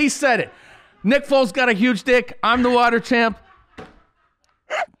 He said it. Nick Foles got a huge dick. I'm the water champ.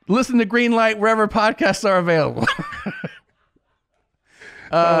 Listen to Greenlight wherever podcasts are available.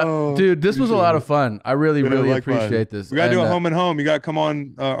 Dude, this was a lot of fun. I really appreciate this. We got to do a home and home. You got to come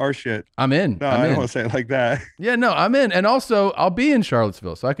on our shit. I'm in. No, I don't want to say it like that. Yeah, no, I'm in. And also, I'll be in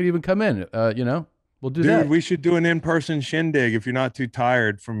Charlottesville, so I could even come in. You know, we'll do that. Dude, we should do an in-person shindig if you're not too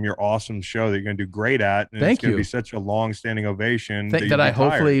tired from your awesome show that you're going to do great at. And Thank it's going you. to be such a long-standing ovation. That I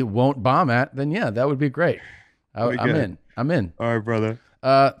hopefully won't bomb at. Then, yeah, that would be great. I'm in. All right, brother.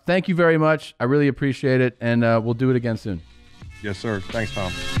 Thank you very much. I really appreciate it. And we'll do it again soon. Yes, sir. Thanks,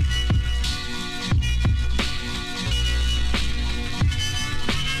 Tom.